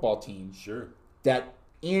a football team Sure. that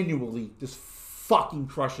annually just fucking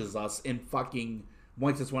crushes us and fucking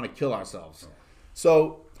makes us want to kill ourselves.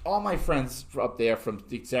 So all my friends up there from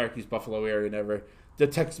the Syracuse, Buffalo area and ever, they're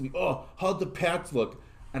texting me, oh, how'd the Pats look?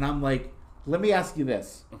 And I'm like, let me ask you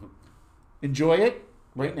this. Enjoy it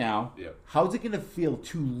right now. Yeah. How's it going to feel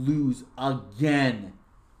to lose again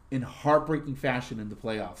in heartbreaking fashion in the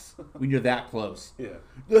playoffs when you're that close? Yeah.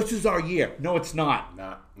 This is our year. No, it's not.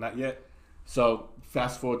 Not yet. So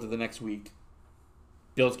fast forward to the next week.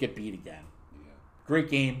 Bills get beat again. Yeah. Great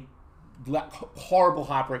game. Horrible,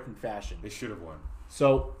 heartbreaking fashion. They should have won.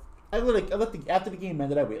 So after the game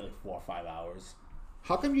ended, I waited like 4 or 5 hours.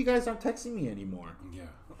 How come you guys aren't texting me anymore? Yeah.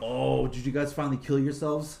 Oh, did you guys finally kill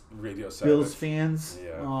yourselves? Radio silence. Bills fans?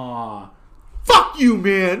 Yeah. Aw. Fuck you,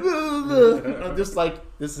 man. I'm just like,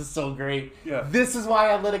 this is so great. Yeah. This is why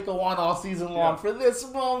I let it go on all season long, Yeah. for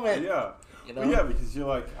this moment. Yeah. You know? Well, yeah, because you're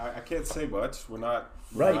like, I can't say much. We're not.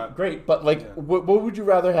 Right, great. But, like, Yeah. what would you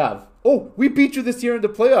rather have? Oh, we beat you this year in the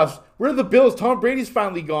playoffs. We're the Bills. Tom Brady's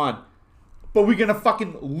finally gone. But we're going to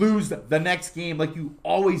fucking lose the next game like you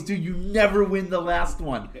always do. You never win the last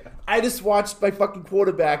one. Yeah. I just watched my fucking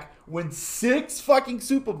quarterback win 6 fucking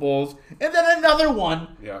Super Bowls and then another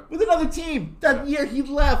one Yeah. with another team that year he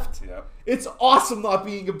left. Yeah. It's awesome not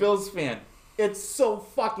being a Bills fan. It's so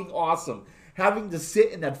fucking awesome. Having to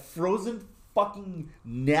sit in that frozen fucking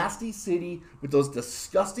nasty city with those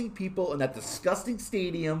disgusting people in that disgusting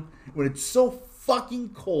stadium when it's so fucking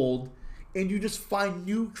cold and you just find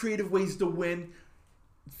new creative ways to win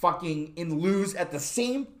fucking and lose at the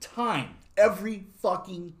same time every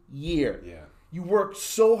fucking year. Yeah. You work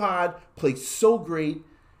so hard, play so great,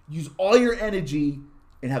 use all your energy,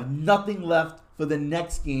 and have nothing left for the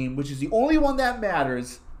next game, which is the only one that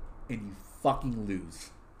matters, and you fucking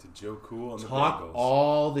lose. To Joe Cool and the Talk Bengals.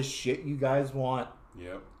 all the shit you guys want.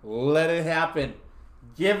 Yep. Let it happen.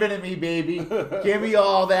 Give it to me, baby. Give me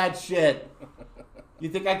all that shit. You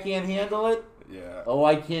think I can't handle it? Yeah. Oh,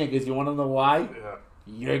 I can, because you want to know why? Yeah.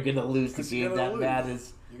 You're going to lose the 'Cause you're game gonna that lose.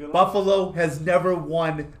 matters. You're gonna Buffalo has never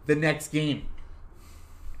won the next game.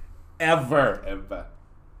 Ever. Ever.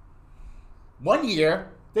 1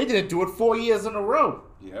 year, they didn't do it 4 years in a row.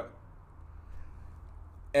 Yep.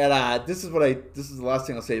 And this is the last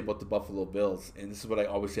thing I'll say about the Buffalo Bills, and this is what I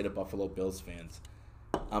always say to Buffalo Bills fans.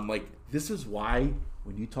 I'm like, this is why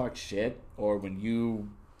when you talk shit or when you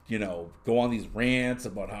go on these rants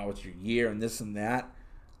about how it's your year and this and that,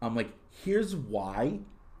 I'm like, here's why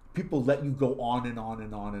people let you go on and on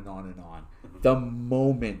and on and on and on. The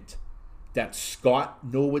moment that Scott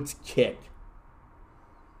Norwood's kick,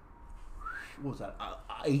 what was that?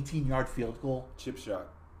 18-yard field goal? Chip shot.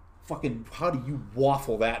 Fucking, how do you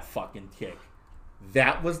waffle that fucking kick?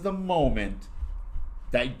 That was the moment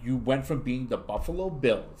that you went from being the Buffalo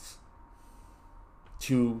Bills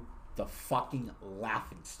to the fucking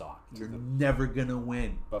laughingstock. You're never gonna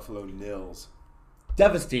win. Buffalo Nils.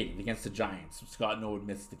 Devastated against the Giants. Scott Norwood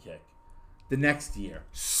missed the kick. The next year,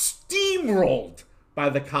 steamrolled by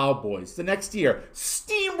the Cowboys. The next year,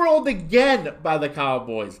 steamrolled again by the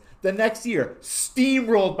Cowboys. The next year,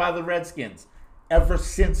 steamrolled by the Redskins. Ever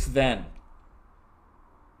since then,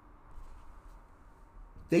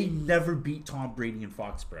 they never beat Tom Brady in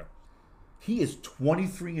Foxborough. He is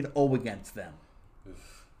 23-0 against them.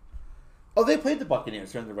 Oh, they played the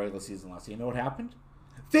Buccaneers during the regular season last year. You know what happened?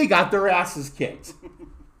 They got their asses kicked.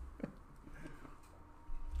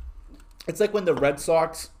 It's like when the Red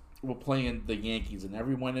Sox were playing the Yankees and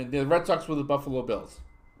everyone, and the Red Sox were the Buffalo Bills.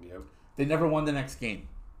 Yep. They never won the next game.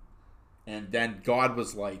 And then God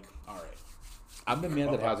was like, all right, I'm the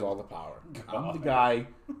man that has all the power. I'm the guy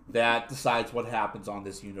that decides what happens on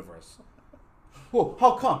this universe. Well,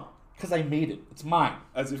 how come? Because I made it. It's mine.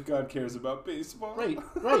 As if God cares about baseball.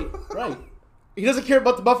 Right. He doesn't care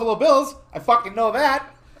about the Buffalo Bills. I fucking know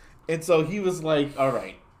that. And so he was like, all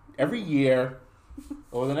right, every year,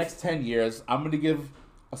 over the next 10 years, I'm going to give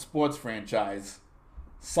a sports franchise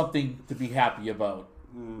something to be happy about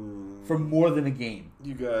for more than a game.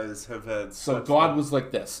 You guys have had So God was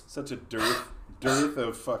like this. Such a dearth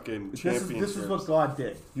of fucking championships. This is what God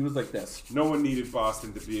did. He was like this. No one needed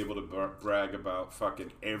Boston to be able to brag about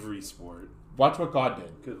fucking every sport. Watch what God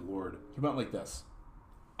did. Good Lord. He went like this.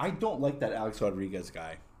 I don't like that Alex Rodriguez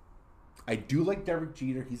guy. I do like Derek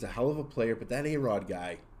Jeter. He's a hell of a player, but that A-Rod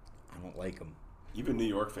guy, I don't like him. Even New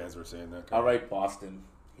York fans were saying that. All right, Boston.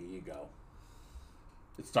 Here you go.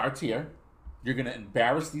 It starts here. You're going to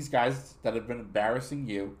embarrass these guys that have been embarrassing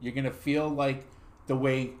you. You're going to feel like the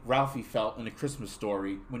way Ralphie felt in A Christmas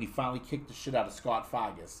Story when he finally kicked the shit out of Scott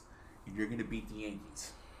Fargus. And you're going to beat the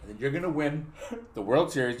Yankees. And then you're going to win the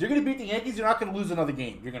World Series. You're going to beat the Yankees. You're not going to lose another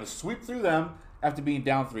game. You're going to sweep through them after being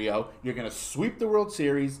down 3-0. You're going to sweep the World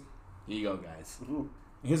Series. Here you go, guys. And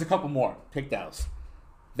here's a couple more. Take those.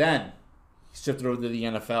 Then he shifted over to the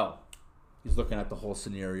NFL. He's looking at the whole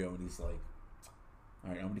scenario, and he's like, all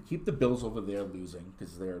right, I'm going to keep the Bills over there losing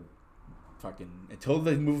because they're fucking, until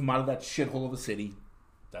they move them out of that shithole of a city,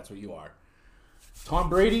 that's what you are. Tom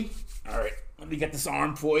Brady, all right, let me get this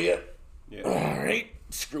arm for you. Yeah. All right,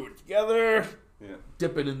 screw it together. Yeah.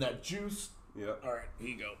 Dip it in that juice. Yeah. All right, here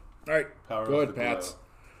you go. All right, Power go of ahead, the Pats.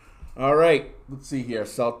 blow. All right, let's see here.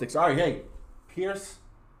 Celtics. All right, hey, Pierce,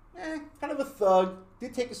 kind of a thug.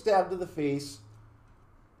 Did take a stab to the face.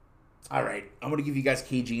 All right, I'm going to give you guys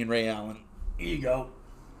KG and Ray Allen. Here you go.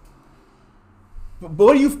 But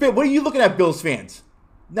what are you looking at, Bills fans?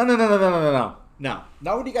 No. Now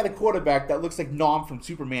when you got a quarterback that looks like Nom from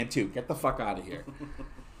Superman 2. Get the fuck out of here.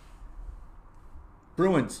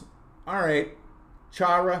 Bruins. All right.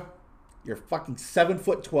 Chara, you're fucking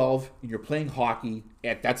 7'12" and you're playing hockey.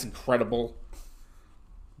 Yeah, that's incredible.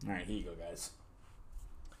 All right, here you go, guys.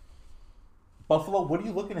 Buffalo, what are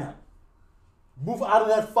you looking at? Move out of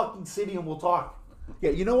that fucking city and we'll talk.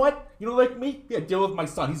 Yeah, you know what? You don't like me? Yeah, deal with my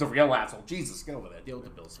son. He's a real asshole. Jesus, get over there. Deal with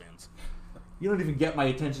the Bills fans. You don't even get my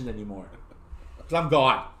attention anymore. Because I'm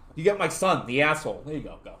God. You get my son, the asshole. There you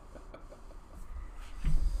go. Go.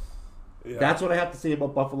 Yeah. That's what I have to say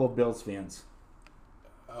about Buffalo Bills fans.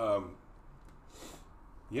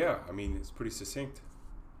 Yeah, I mean, it's pretty succinct.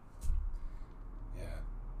 Yeah.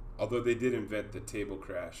 Although they did invent the table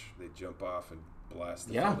crash. They jump off and blast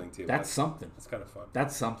the folding table. That's something. That's kind of fun.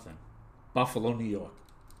 That's something. Buffalo, New York.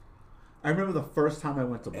 I remember the first time I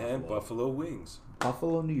went to Buffalo. And Buffalo Wings.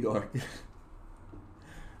 Buffalo, New York.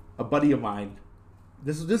 A buddy of mine.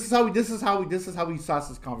 This is how we starts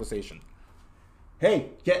this conversation.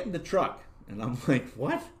 Hey, get in the truck. And I'm like,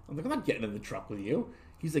 what? I'm like, I'm not getting in the truck with you.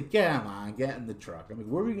 He's like, yeah, man, get in the truck. I'm like,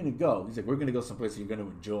 where are we gonna go? He's like, we're gonna go someplace you're gonna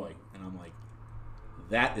enjoy. And I'm like,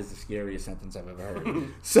 that is the scariest sentence I've ever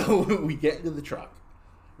heard. So we get into the truck.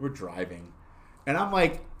 We're driving. And I'm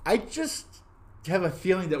like, I just have a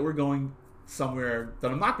feeling that we're going somewhere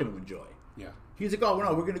that I'm not going to enjoy. Yeah. He's like, oh,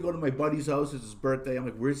 no, we're going to go to my buddy's house. It's his birthday. I'm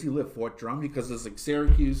like, where does he live? Fort Drum? Because there's like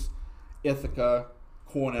Syracuse, Ithaca,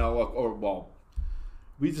 Cornell, or well,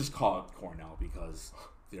 we just call it Cornell because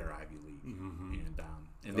they're Ivy League. Mm-hmm.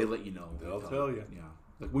 And they let you know. They'll tell you. Yeah.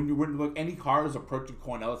 Like when any car is approaching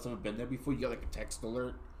Cornell that's never been there before, you get like a text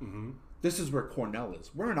alert. Mm-hmm. This is where Cornell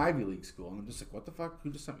is. We're an Ivy League school. And I'm just like, what the fuck?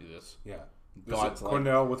 Who just sent me this? Yeah. God's like,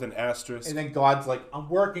 Cornell with an asterisk. And then God's like, I'm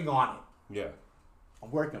working on it. Yeah.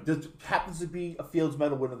 I'm working on it. There happens to be a Fields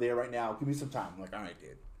Medal winner there right now. Give me some time. I'm like, all right,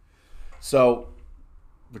 dude. So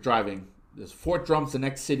we're driving. There's Fort Drum's the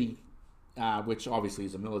next city, which obviously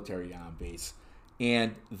is a military base.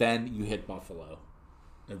 And then you hit Buffalo.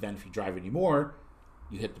 And then if you drive anymore,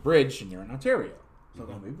 you hit the bridge and you're in Ontario. So I'm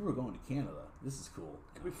like, maybe we're going to Canada. This is cool.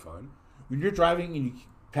 Could be fun. When you're driving and you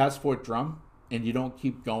pass Fort Drum and you don't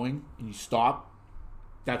keep going and you stop,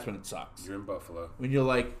 that's when it sucks. You're in Buffalo. When you're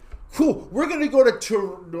like, cool, we're going to go to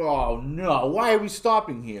Toronto. Oh, no. Why are we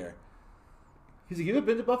stopping here? He's like, you ever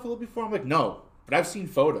been to Buffalo before? I'm like, no. But I've seen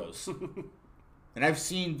photos. And I've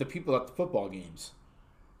seen the people at the football games.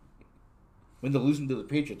 When they're losing to the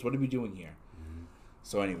Patriots, what are we doing here? Mm-hmm.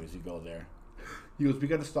 So anyways, we go there. He goes, we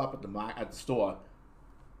got to stop at the store.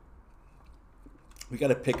 We got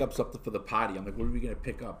to pick up something for the party. I'm like, what are we going to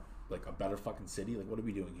pick up? Like a better fucking city? Like, what are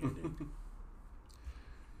we doing here, dude?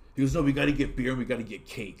 He goes, no, we got to get beer and we got to get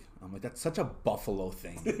cake. I'm like, that's such a Buffalo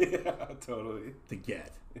thing Yeah, totally. to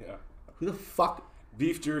get. Yeah. Who the fuck?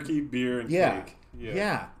 Beef jerky, beer, and Yeah. cake.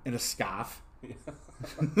 Yeah. And a scarf. Yeah.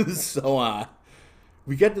 So,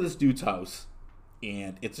 we get to this dude's house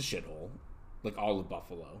and it's a shithole. Like all of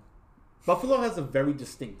Buffalo. Buffalo has a very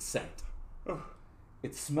distinct scent.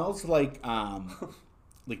 It smells like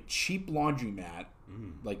cheap laundromat,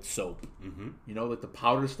 like soap. Mm-hmm. You know, like the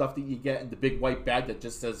powder stuff that you get in the big white bag that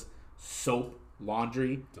just says soap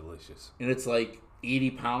laundry. Delicious. And it's like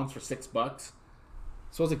 80 pounds for $6.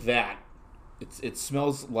 Smells like that. It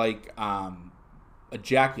smells like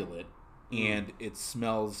ejaculate, and it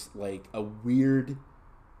smells like a weird,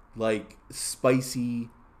 like spicy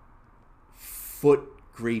foot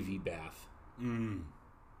gravy bath.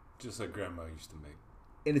 Just like Grandma used to make.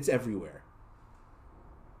 And it's everywhere.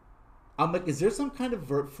 I'm like, is there some kind of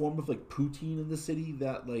form of like poutine in the city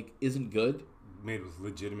that like isn't good? Made with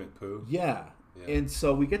legitimate poo? Yeah. And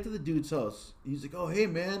so we get to the dude's house. He's like, oh, hey,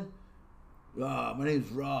 man. My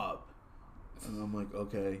name's Rob. And I'm like,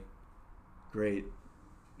 okay, great.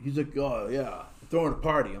 He's like, oh, yeah, I'm throwing a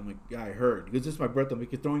party. I'm like, yeah, I heard. He goes, this is my birthday. I'm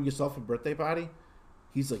like, you're throwing yourself a birthday party?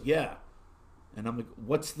 He's like, yeah. And I'm like,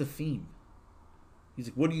 what's the theme? He's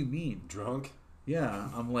like, what do you mean? Drunk? Yeah.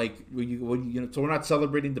 I'm like, so we're not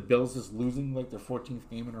celebrating the Bills as losing like their 14th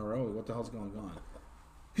game in a row? What the hell's going on?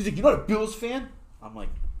 He's like, you're not a Bills fan? I'm like,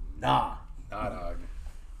 nah. Nah, dog.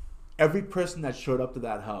 Every person that showed up to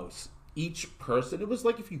that house, each person, it was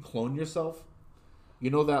like if you clone yourself. You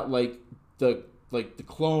know that like the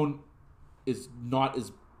clone is not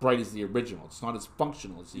as bright as the original. It's not as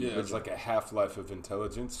functional as the original. It's like a half-life of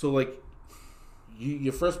intelligence. So like,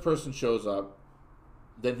 your first person shows up,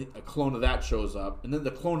 then a clone of that shows up, and then the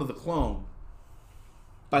clone of the clone.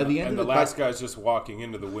 By the end and of the last guy's just walking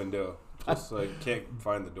into the window, just like can't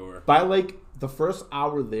find the door. By like the first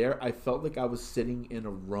hour there, I felt like I was sitting in a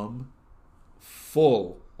room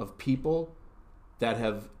full of people that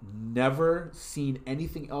have never seen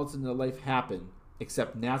anything else in their life happen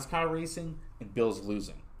except NASCAR racing and Bills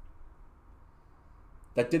losing.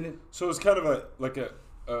 That didn't. So it's kind of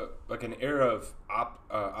an era of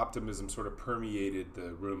optimism sort of permeated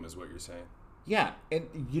the room, is what you're saying. Yeah,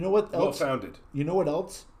 and you know what else? Well founded. You know what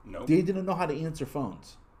else? No. They didn't know how to answer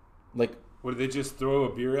phones. Like, what, did they just throw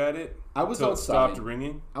a beer at it? I was until outside. It stopped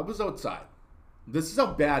ringing. I was outside. This is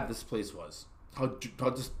how bad this place was. How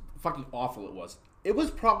just fucking awful it was. It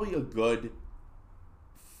was probably a good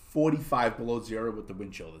 45 below zero with the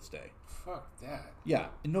wind chill this day. Fuck that. Yeah,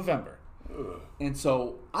 in November. Ugh. And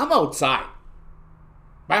so I'm outside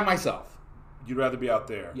by myself. You'd rather be out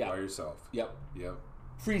there Yeah. by yourself. Yep. Yep.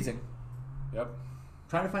 Freezing. Yep.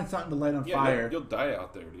 Trying to find something to light on Yeah, fire. you'll die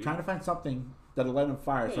out there, dude. Trying to find something that'll light on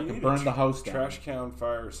fire so I you can need burn a the house down. Trash can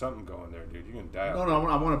fire or something going there, dude. You're gonna die out No,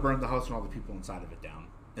 I want to burn the house and all the people inside of it down.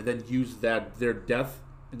 And then use their death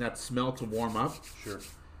and that smell to warm up. Sure.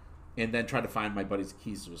 And then try to find my buddy's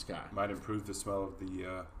keys to his car. Might improve the smell of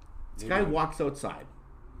the. This guy walks outside.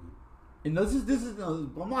 And this is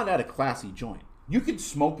I'm not at a classy joint. You can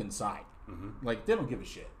smoke inside. Mm-hmm. Like, they don't give a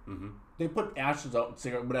shit. Mm-hmm. They put ashes out and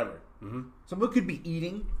cigarette, whatever. Mm-hmm. Someone could be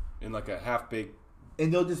eating. In like a half-baked.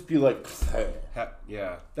 And they'll just be like,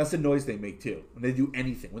 yeah. That's the noise they make too. When they do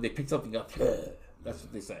anything. When they pick something up, that's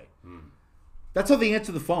what they say. Mm. That's how they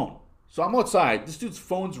answer the phone. So I'm outside. This dude's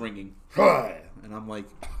phone's ringing. And I'm like,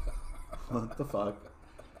 what the fuck?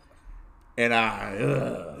 And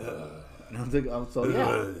I'm like, so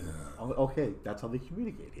yeah. Okay, that's how they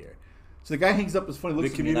communicate here. So the guy hangs up his phone. He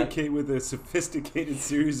looks They communicate with a sophisticated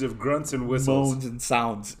series of grunts and whistles. Moans and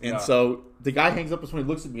sounds. And so the guy hangs up his phone. He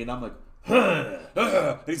looks at me and I'm like,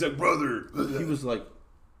 and he's like, brother. He was like,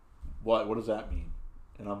 what? What does that mean?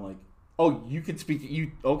 And I'm like, Oh, you can speak.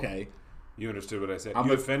 You okay? You understood what I said. I'm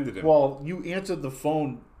You like, offended him. Well, you answered the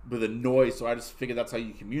phone with a noise, so I just figured that's how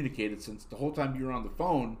you communicated. Since the whole time you were on the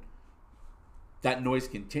phone, that noise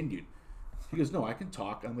continued. He goes, "No, I can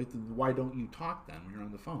talk." I'm like, "Then why don't you talk then when you're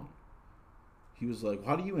on the phone?" He was like,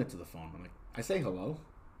 "How do you answer the phone?" I'm like, "I say hello."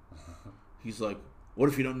 He's like, "What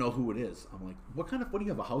if you don't know who it is?" I'm like, "What do you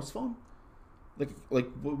have, a house phone? Like,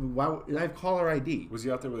 why? I have caller ID." Was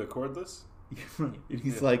he out there with a cordless? Right. And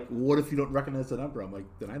he's like, "What if you don't recognize the number?" I'm like,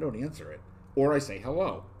 "Then I don't answer it, or I say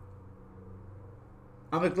hello."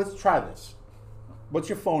 I'm like, "Let's try this. What's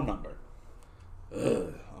your phone number?"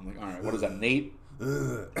 Ugh. I'm like, "All right, what is that, Nate?"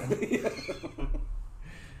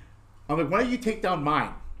 I'm like, "Why don't you take down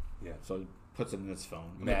mine?" Yeah. So he puts it in his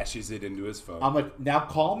phone. Mashes it into his phone. I'm like, "Now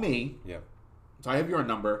call me." Yeah. So I have your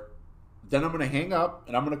number. Then I'm gonna hang up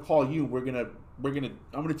and I'm gonna call you.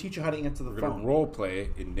 I'm gonna teach you how to answer the We're phone. gonna role play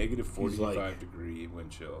in negative He's 45-degree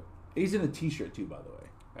wind chill. He's in a t-shirt too, by the way.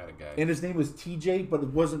 Had a guy. And his name was TJ, but it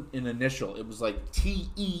wasn't an initial. It was like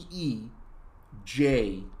TEEJA.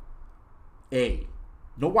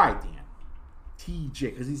 No Y, Dan. TJ,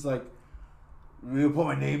 because he's like, "You put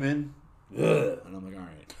my name in," ugh. And I'm like, "All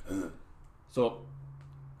right." So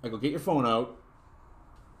I go, "Get your phone out."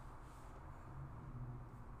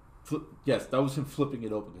 Yes, that was him flipping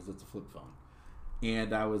it open because it's a flip phone.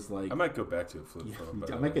 And I was like, I might go back to a flip phone. By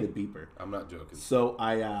I the might way. get a beeper. I'm not joking. So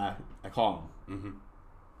I call him. Mm-hmm.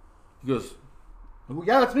 He goes, "Well,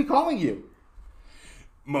 yeah, that's me calling you."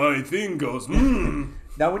 My thing goes. Mm.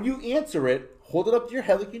 Now, when you answer it, hold it up to your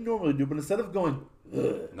head like you normally do, but instead of going,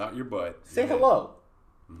 ugh, Not your butt. say Your head. hello.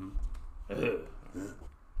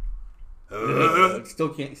 Uh,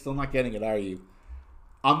 Still not getting it, are you?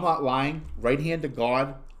 I'm not lying. Right hand to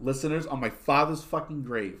God, listeners, on my father's fucking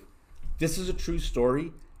grave. This is a true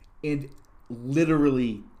story, and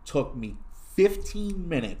literally took me 15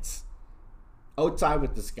 minutes outside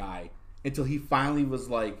with this guy until he finally was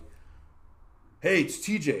like, "Hey, it's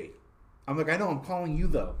TJ." I'm like, "I know, I'm calling you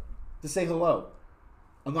though, to say hello."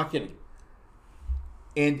 I'm not kidding.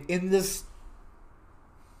 And in this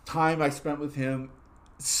time I spent with him,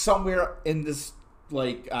 somewhere in this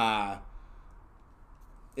like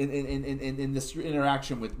in this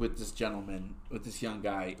interaction with this gentleman, with this young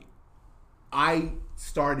guy, I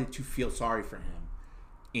started to feel sorry for him.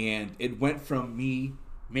 And it went from me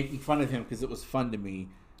making fun of him because it was fun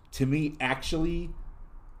to me actually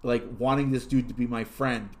like wanting this dude to be my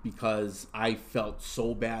friend because I felt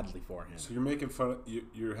so badly for him. So you're making fun.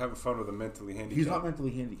 You're having fun with a mentally handicapped. He's not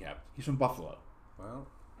mentally handicapped. He's from Buffalo. Well,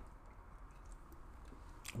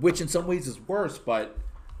 Which in some ways is worse, but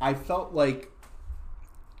I felt like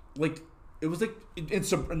it was like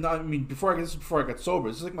before I got sober.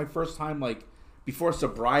 This is like my first time like before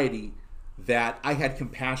sobriety that I had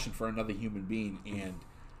compassion for another human being, and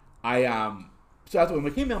I so I told him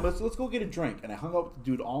like, "Hey man, let's go get a drink," and I hung out with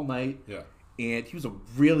the dude all night. yeah. And he was a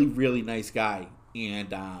really, really nice guy.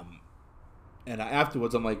 And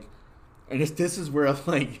afterwards, I'm like, and this is where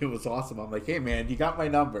like it was awesome. I'm like, "Hey man, you got my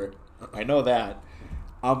number. I know that."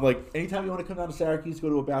 I'm like, "Anytime you want to come down to Syracuse, go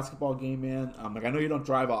to a basketball game, man. I'm like, I know you don't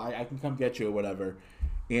drive. I can come get you or whatever."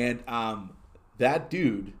 And that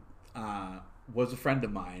dude was a friend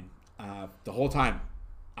of mine the whole time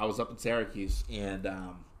I was up in Syracuse, and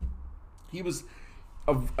he's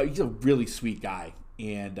a really sweet guy,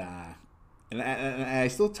 and I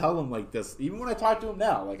still tell him like this, even when I talk to him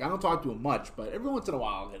now. Like I don't talk to him much, but every once in a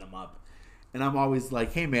while I'll hit him up, and I'm always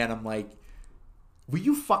like, "Hey man," I'm like, "Were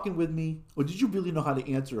you fucking with me, or did you really know how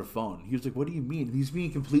to answer a phone?" He was like, "What do you mean?" And he's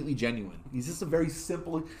being completely genuine. He's just a very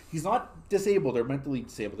simple. He's not disabled or mentally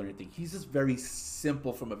disabled or anything. He's just very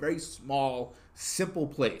simple from a very small, simple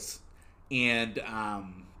place, and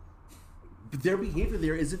their behavior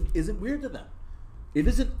there isn't weird to them. It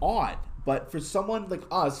isn't odd, but for someone like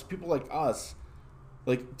us, people like us,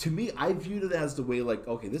 like to me, I viewed it as the way like,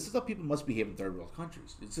 okay, this is how people must behave in third world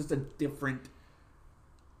countries. It's just a different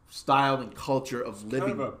style and culture of living,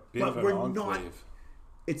 Kind of a bit but of an we're enclave.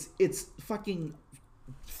 not. It's fucking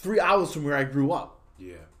 3 hours from where I grew up.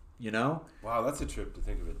 Yeah. You know, Wow, that's a trip to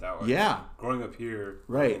think of it that way. Yeah. Growing up here,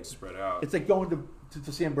 Right. and spread out. it's like going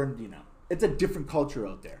to San Bernardino. It's a different culture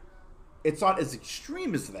out there. It's not as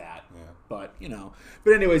extreme as that, Yeah. but you know.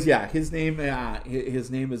 But anyways, yeah, his name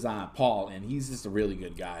is Paul, and he's just a really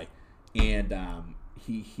good guy. And I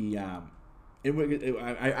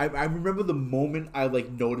remember the moment I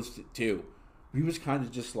like noticed it too. He was kind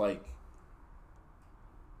of just like,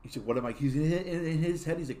 he said, "What am I?" He's in his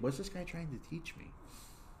head. He's like, "What's this guy trying to teach me?"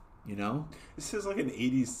 You know? This is like an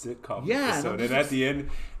 80s sitcom Yeah, episode. no, And at the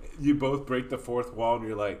end, you both break the fourth wall and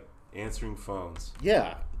you're like, answering phones.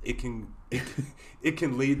 Yeah, it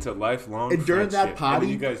can lead to lifelong And during that friendship. And party-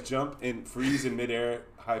 then you guys jump and freeze in midair,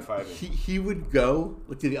 high-fiving. He would go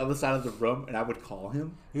like, to the other side of the room, and I would call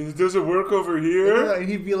him. Does it work over here? And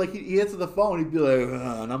he'd be like, he answer the phone. He'd be like,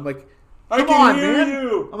 and I'm like, I come can on, hear man.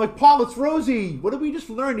 you. I'm like, Paul, it's Rosie. What did we just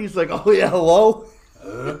learn? He's like, oh yeah, hello.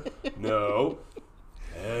 No.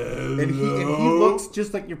 And he looks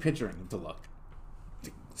just like you're picturing him to look.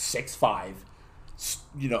 6'5",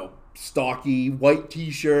 stocky, white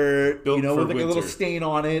T-shirt, Built for with like a little winter. stain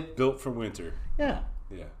on it. Built for winter. Yeah.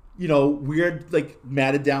 Yeah. Weird, like,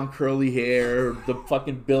 matted down curly hair, the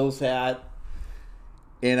fucking Bills hat,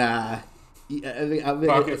 and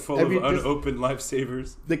Pocket full of just, unopened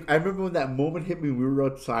lifesavers. like, I remember when that moment hit me, we were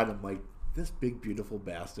outside, I'm like, this big, beautiful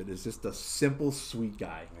bastard is just a simple, sweet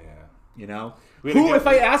guy, Yeah. We had Who, a guy- if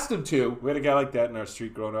I asked him to, We had a guy like that in our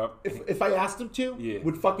street growing up. if I asked him to, Yeah.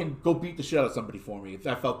 would fucking go beat the shit out of somebody for me if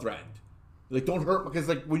I felt threatened. Like, don't hurt, because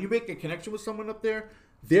like when you make a connection with someone up there,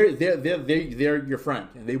 they're your friend,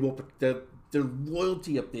 and they will. Their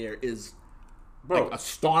loyalty up there is Bro, like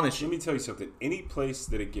astonishing. let me tell you something. Any place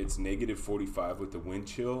that it gets negative 45 with the wind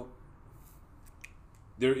chill,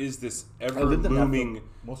 there is this I lived in that ever-looming,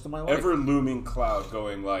 for most of my life. ever-looming cloud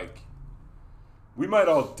going like, we might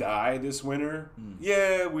all die this winter.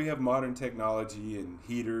 Yeah, we have modern technology and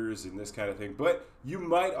heaters and this kind of thing, but you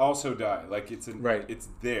might also die. Like it's Right. It's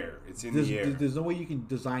there. It's in There's, the air. there's no way you can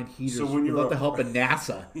design heaters So when you're without the a- help of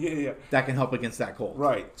NASA Yeah. that can help against that cold.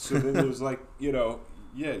 Right. So then there's like, you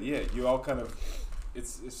all kind of,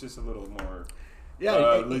 it's just a little more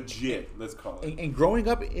legit, let's call it. And growing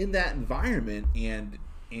up in that environment and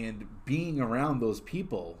being around those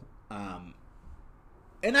people,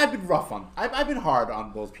 and I've been rough on, I've been hard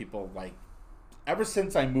on those people. Like ever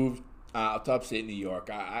since I moved to upstate New York,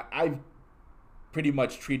 I've pretty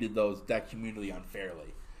much treated that community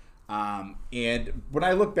unfairly. And when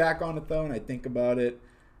I look back on it though, and I think about it,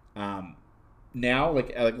 now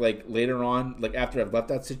like later on, like after I've left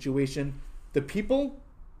that situation, the people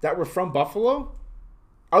that were from Buffalo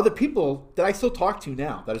are the people that I still talk to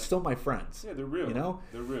now, that are still my friends. Yeah, they're real.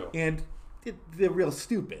 They're real. And they're real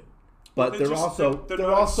stupid. But they're they're just- also they're they're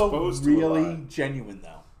not also exposed to a really lot. genuine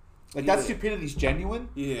though. Like that Yeah. stupidity's genuine,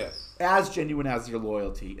 Yeah. as genuine as your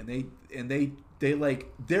loyalty. And they're like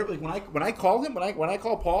when I call him, when I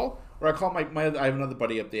call Paul, or I call my I have another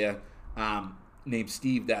buddy up there named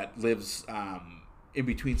Steve that lives in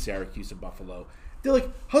between Syracuse and Buffalo. They're like,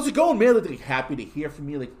 how's it going, man? They're like happy to hear from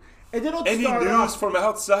you. Like, and they don't Any start news off, from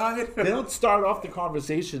outside? they don't start off the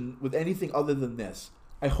conversation with anything other than this.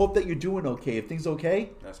 I hope that you're doing okay. If things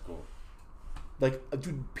okay, That's cool. like,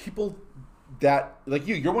 dude, people that like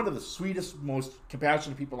you're one of the sweetest, most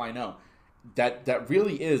compassionate people I know. That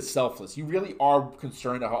really is selfless. You really are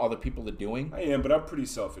concerned about how other people are doing. I am, but I'm pretty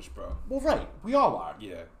selfish, bro. Well, right, we all are.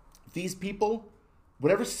 Yeah. These people,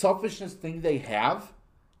 whatever selfishness thing they have,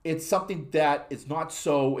 it's something that is not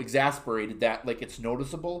so exasperated that like it's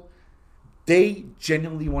noticeable. They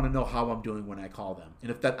genuinely want to know how I'm doing when I call them, and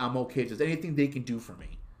if that I'm okay. If there's anything they can do for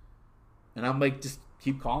me, and I'm like, just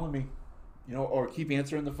keep calling me, or keep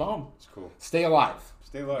answering the phone. It's cool. Stay alive.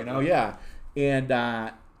 Stay alive. man. Yeah, and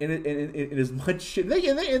as much shit,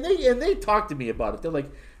 and they talk to me about it. They're like,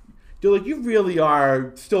 you really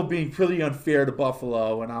are still being pretty unfair to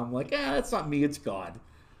Buffalo, and I'm like, that's not me, it's God.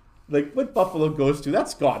 Like what Buffalo goes to,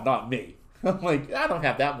 that's God, not me. I'm like, I don't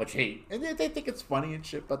have that much hate, and they think it's funny and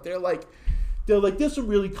shit, but they're like, there's some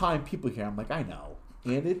really kind people here. I'm like, I know,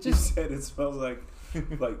 and it You just said it smells like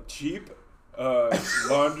cheap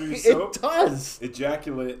laundry soap. it does.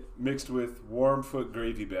 Ejaculate mixed with warm foot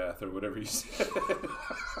gravy bath or whatever you said.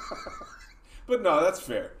 But no, that's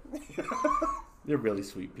fair. They're really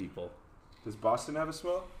sweet people. Does Boston have a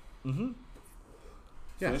smell? Mm-hmm.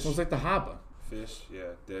 Yeah, it Fish? smells like the harbor. Fish, yeah,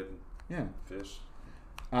 dead Yeah. fish.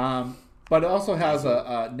 But it also has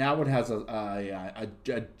now it has a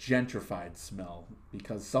gentrified smell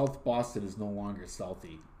because South Boston is no longer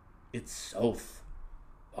Southie. It's South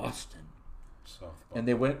Boston. Softball. And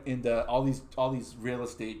they went into all these real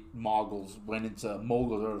estate moguls went into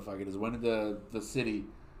moguls went into the city.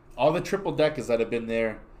 All the triple deckers that have been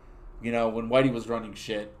there, when Whitey was running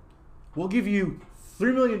shit. We'll give you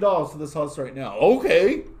 $3 million for this house right now.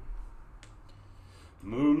 Okay.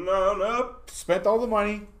 Moving on up. Spent all the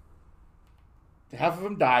money. Half of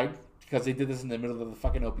them died because they did this in the middle of the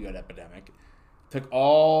fucking opioid epidemic. Took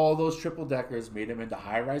all those triple deckers, made them into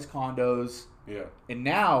high-rise condos, Yeah. and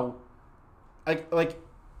now, like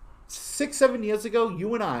 6-7 years ago,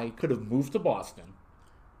 you and I could have moved to Boston,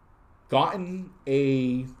 gotten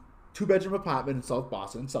a 2-bedroom apartment in South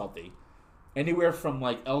Boston, Southie, anywhere from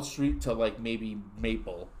like L Street to like maybe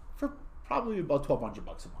Maple for probably about $1,200 a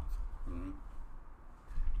month. Mm-hmm.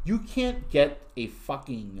 You can't get a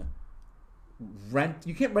fucking rent.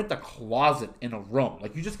 You can't rent a closet in a room.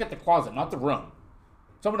 Like, you just get the closet, not the room.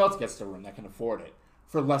 Someone else gets the room that can afford it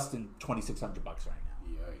for less than $2,600 right now.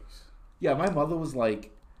 Yikes. Yeah, my mother was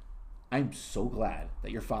like, I'm so glad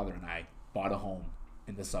that your father and I bought a home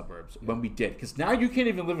in the suburbs when we did. Because now you can't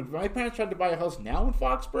even live in... My parents tried to buy a house now in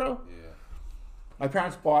Foxborough. Yeah. My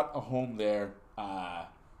parents bought a home there,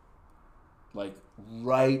 like,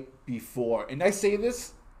 right before. And I say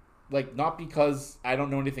this, like, not because I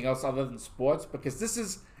don't know anything else other than sports, because this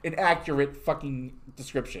is an accurate fucking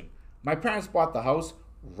description. My parents bought the house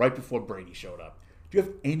right before Brady showed up. Do you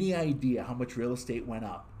have any idea how much real estate went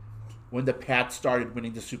up when the Pats started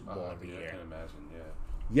winning the Super Bowl every year? I can imagine, yeah.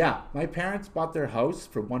 Yeah, my parents bought their house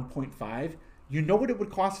for 1.5. You know what it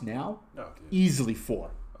would cost now? No, dude. Easily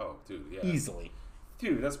 4. Oh, dude, yeah. Easily.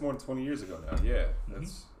 Dude, that's more than 20 years ago now. Yeah,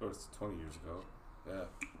 that's or it's 20 years ago.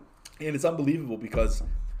 Yeah. And it's unbelievable because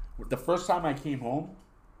the first time I came home,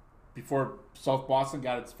 before South Boston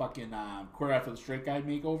got its fucking Queer Eye for the Straight Guy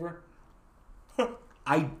makeover,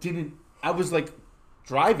 I was like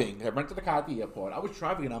driving. I rented a car at the airport. I was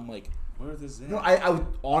driving and I'm like, Where is this? no, I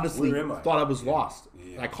honestly Where am I? thought I was lost.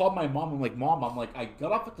 Yeah. I called my mom. I'm like, Mom, I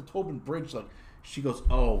got off at the Tobin Bridge. Like, she goes,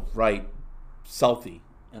 oh, right, Southie.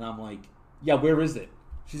 And I'm like, yeah, where is it?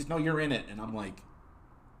 She's like, no, you're in it. And I'm like,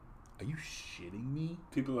 are you shitting me?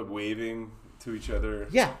 People are waving to each other.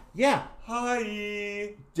 Yeah.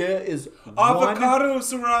 Hi. There is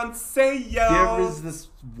Avocados are on sale. There is this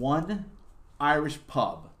one Irish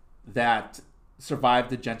pub that survived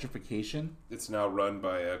the gentrification. It's now run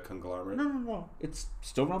by a conglomerate. No. It's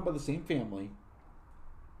still run by the same family.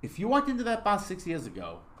 If you walked into that bar 6 years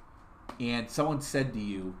ago and someone said to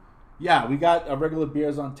you, yeah, we got our regular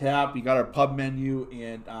beers on tap, we got our pub menu,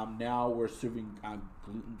 and now we're serving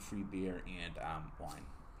gluten-free beer and wine.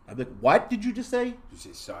 I'd be like, what did you just say? Did you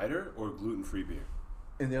say cider or gluten-free beer?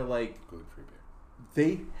 And they're like, Gluten-free beer.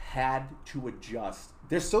 they had to adjust.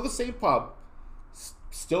 They're still the same pub,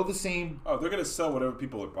 still the same. Oh, they're going to sell whatever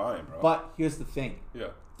people are buying, bro. But here's the thing. Yeah.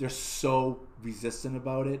 They're so resistant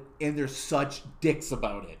about it, and they're such dicks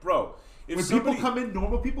about it. Bro, if When somebody... people come in,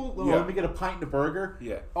 normal people, Yeah. let me get a pint and a burger.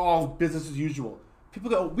 Yeah. All business as usual. People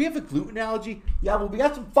go, we have a gluten allergy. Yeah, well, we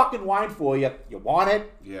got some fucking wine for you. You want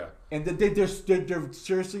it? Yeah. And they're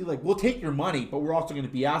seriously like, we'll take your money, but we're also going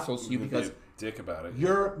to be assholes to you You're because gonna be a dick about it.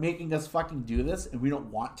 you're making us fucking do this, and we don't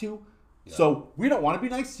want to. Yeah. So we don't want to be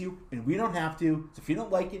nice to you, and we don't have to. So if you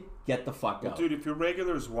don't like it, get the fuck out. Dude, if your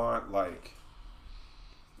regulars want, like,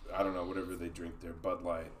 I don't know, whatever they drink there, Bud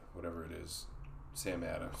Light, whatever it is, Sam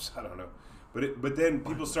Adams, I don't know. But then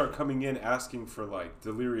people start coming in asking for, like,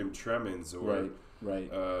 Delirium Tremens or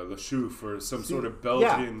Le Chouffe or some sort of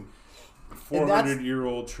Belgian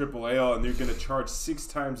 400-year-old triple ale, and they're going to charge 6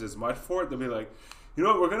 times as much for it. They'll be like, you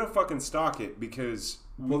know what, we're going to fucking stock it because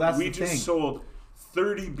we just sold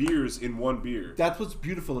 30 beers in one beer. That's what's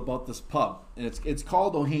beautiful about this pub, and it's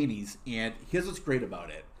called O'Haney's, and here's what's great about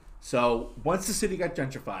it. So once the city got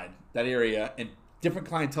gentrified, that area, and different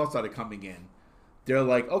clientele started coming in, they're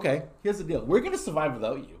like, okay, here's the deal. We're going to survive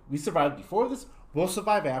without you. We survived before this. We'll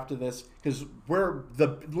survive after this because we're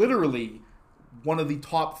literally one of the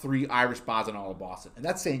top 3 Irish bars in all of Boston, and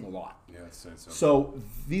that's saying a lot. Yeah, that's saying something. So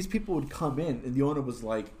these people would come in, and the owner was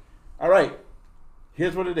like, all right,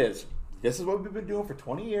 here's what it is. This is what we've been doing for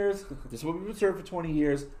 20 years. This is what we've been serving for 20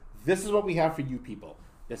 years. This is what we have for you people.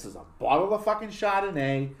 This is a bottle of fucking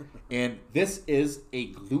Chardonnay, and this is a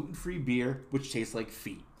gluten-free beer, which tastes like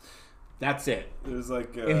feet. That's it. There's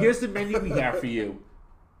like, and here's the menu we have for you.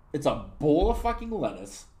 It's a bowl of fucking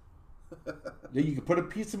lettuce. You can put a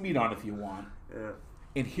piece of meat on if you want. Yeah.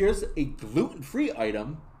 And here's a gluten-free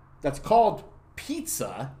item that's called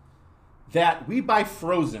pizza that we buy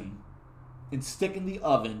frozen and stick in the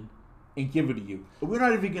oven and give it to you. But we're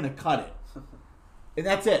not even going to cut it. And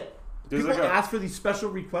that's it. There's People like ask for these special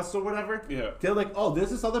requests or whatever. Yeah. They're like, oh, there's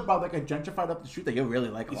this other bar like I gentrified up the street that you'll really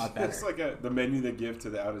like a lot better. It's like the menu they give to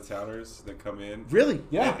the out-of-towners that come in. Really?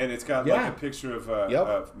 Yeah. And it's got like a picture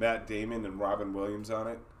of Matt Damon and Robin Williams on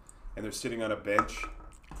it. And they're sitting on a bench.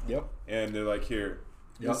 Yep. And they're like, here.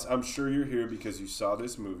 Yep. I'm sure you're here because you saw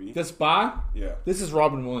this movie. This bar? Yeah. This is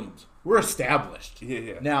Robin Williams. We're established.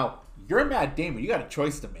 Yeah. Now, you're Matt Damon. You got a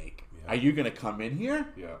choice to make. Yeah. Are you going to come in here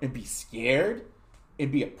and be scared and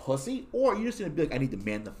be a pussy? Or are you just going to be like, I need to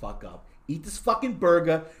man the fuck up. Eat this fucking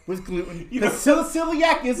burger with gluten. Because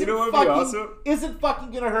celiac isn't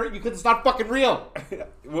fucking going to hurt you because it's not fucking real.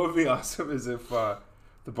 What would be awesome is if the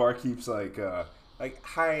barkeep's like,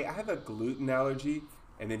 hi, I have a gluten allergy.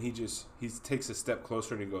 And then he takes a step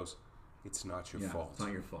closer and he goes, it's not your fault. It's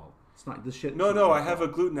not your fault. It's not this shit. No, I have a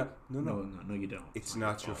gluten. No, you don't. It's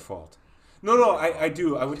not your fault. No, I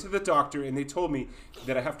do. I went to the doctor and they told me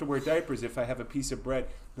that I have to wear diapers if I have a piece of bread.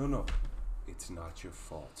 No, it's not your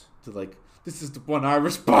fault. To like, this is the one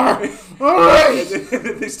Irish bar. And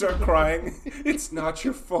then they start crying. It's not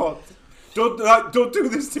your fault. Don't do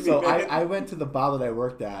this to me, So man. I went to the bar that I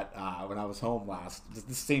worked at when I was home last.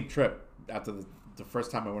 The same trip after the first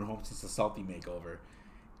time I went home since the Salty makeover.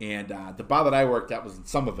 And the bar that I worked at was in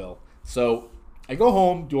Somerville. So I go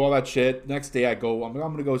home, do all that shit. Next day I go, I'm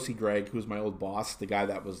going to go see Greg, who's my old boss, the guy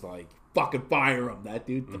that was like, fucking fire him, that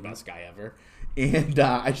dude, the best guy ever. And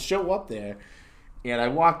I show up there, and I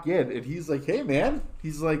walk in, and he's like, hey, man.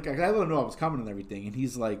 He's like, I let him know I was coming and everything. And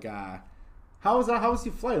he's like, how was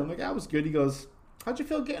your flight? I'm like, that was good. He goes, how'd you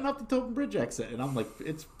feel getting off the Tobin Bridge exit? And I'm like,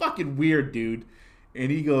 it's fucking weird, dude. And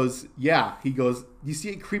he goes, yeah. He goes, you see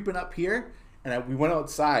it creeping up here? And we went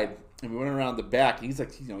outside, and we went around the back. And he's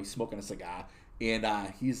like, he's smoking a cigar. And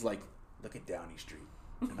he's like, look at Downey Street.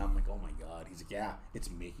 And I'm like, oh my God. He's like, yeah,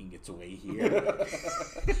 it's making its way here.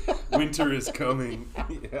 Winter is coming.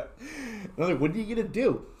 Yeah. And I'm like, what are you going to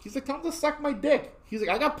do? He's like, tell him to suck my dick. He's like,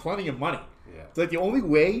 I got plenty of money. Yeah. It's like the only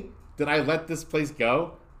way that I let this place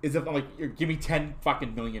go is if I'm like, give me $10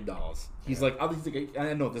 fucking million. He's like,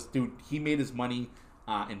 I know this dude, he made his money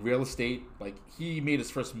in real estate. Like, he made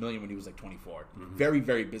his first $1 million when he was like 24. Mm-hmm. Very,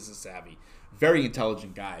 very business savvy. Very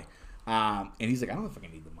intelligent guy. And he's like, I don't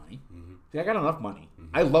fucking need the money. Mm-hmm. I got enough money.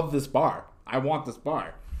 Mm-hmm. I love this bar. I want this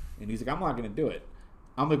bar. And he's like, I'm not going to do it.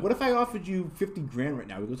 I'm like, what if I offered you $50,000 right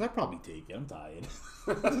now? He goes, I'd probably take it. I'm tired.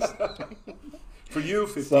 For you,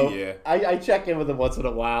 50, so yeah. I check in with him once in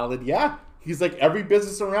a while, and yeah, he's like, every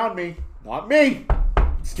business around me, not me.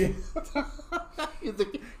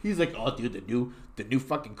 he's like, oh, dude, the new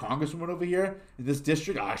fucking congresswoman over here in this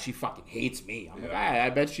district, she fucking hates me. I'm like, I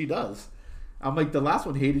bet she does. I'm like, the last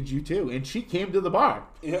one hated you too, and she came to the bar.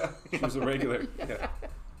 Yeah, she was a regular. Yeah.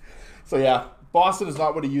 So yeah, Boston is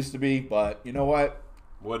not what it used to be, but you know what?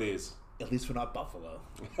 What is? At least we're not Buffalo.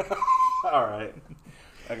 All right,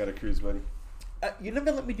 I got a cruise, buddy. You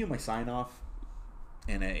never let me do my sign off,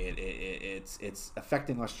 and it's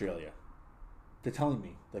affecting Australia. They're telling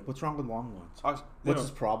me, like, what's wrong with Longhorns? What's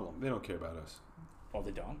his problem? They don't care about us. Oh,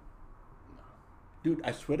 they don't? No. Dude,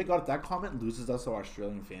 I swear to God, if that comment loses us to our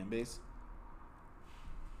Australian fan base,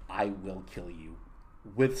 I will kill you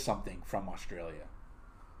with something from Australia.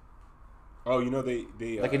 Oh, you know, they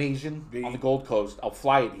like an Asian on the Gold Coast. I'll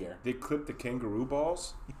fly it here. They clip the kangaroo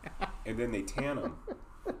balls, and then they tan them.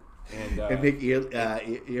 And make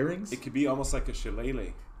earrings? It could be almost like a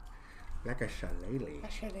shillelagh. Like a shillelagh.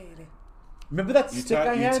 Remember that stick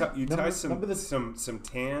I had? You tie some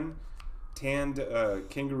tanned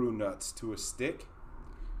kangaroo nuts to a stick.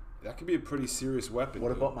 That could be a pretty serious weapon.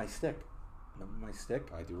 What about my stick? Remember my stick?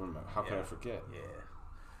 I do remember. How can I forget? Yeah.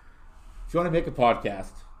 If you want to make a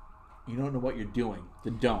podcast, you don't know what you're doing,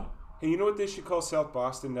 then don't. Hey, you know what they should call South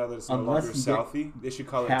Boston now that it's no longer Southie? They should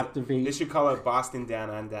call Captivate. They should call it Boston Down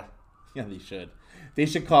Under. Yeah, they should. They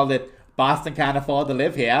should call it Boston Can't Afford to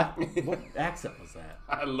Live Here. What accent was that?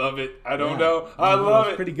 I love it. I don't know. I love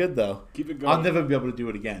it. Pretty good, though. Keep it going. I'll never be able to do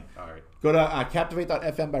it again. All right. Go to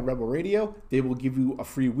Captivate.fm by Rebel Radio. They will give you a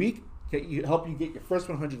free week, help you get your first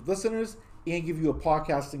 100 listeners, and give you a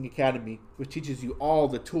podcasting academy, which teaches you all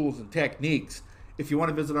the tools and techniques. If you want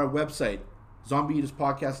to visit our website,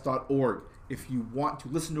 zombieeaterspodcast.org. If you want to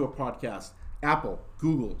listen to a podcast, Apple,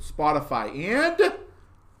 Google, Spotify, and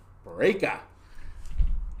Breaker.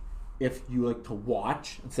 If you like to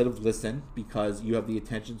watch instead of listen because you have the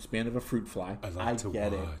attention span of a fruit fly, I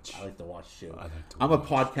get it. I like to watch too. I'm a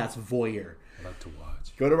podcast voyeur. I like to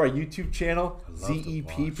watch. Go to our YouTube channel,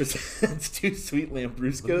 ZEP presents Two Sweet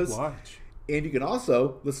Lambruscos. And you can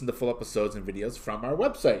also listen to full episodes and videos from our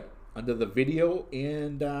website under the video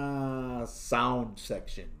and sound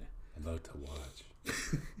section. I like to watch.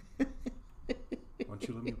 Why don't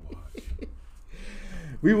you let me watch?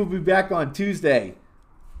 We will be back on Tuesday.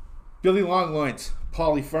 Billy Longloins,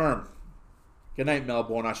 Paulie Firm. Good night,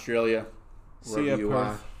 Melbourne, Australia. See ya,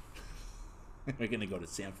 Perth. We're going to go to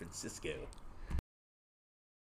San Francisco.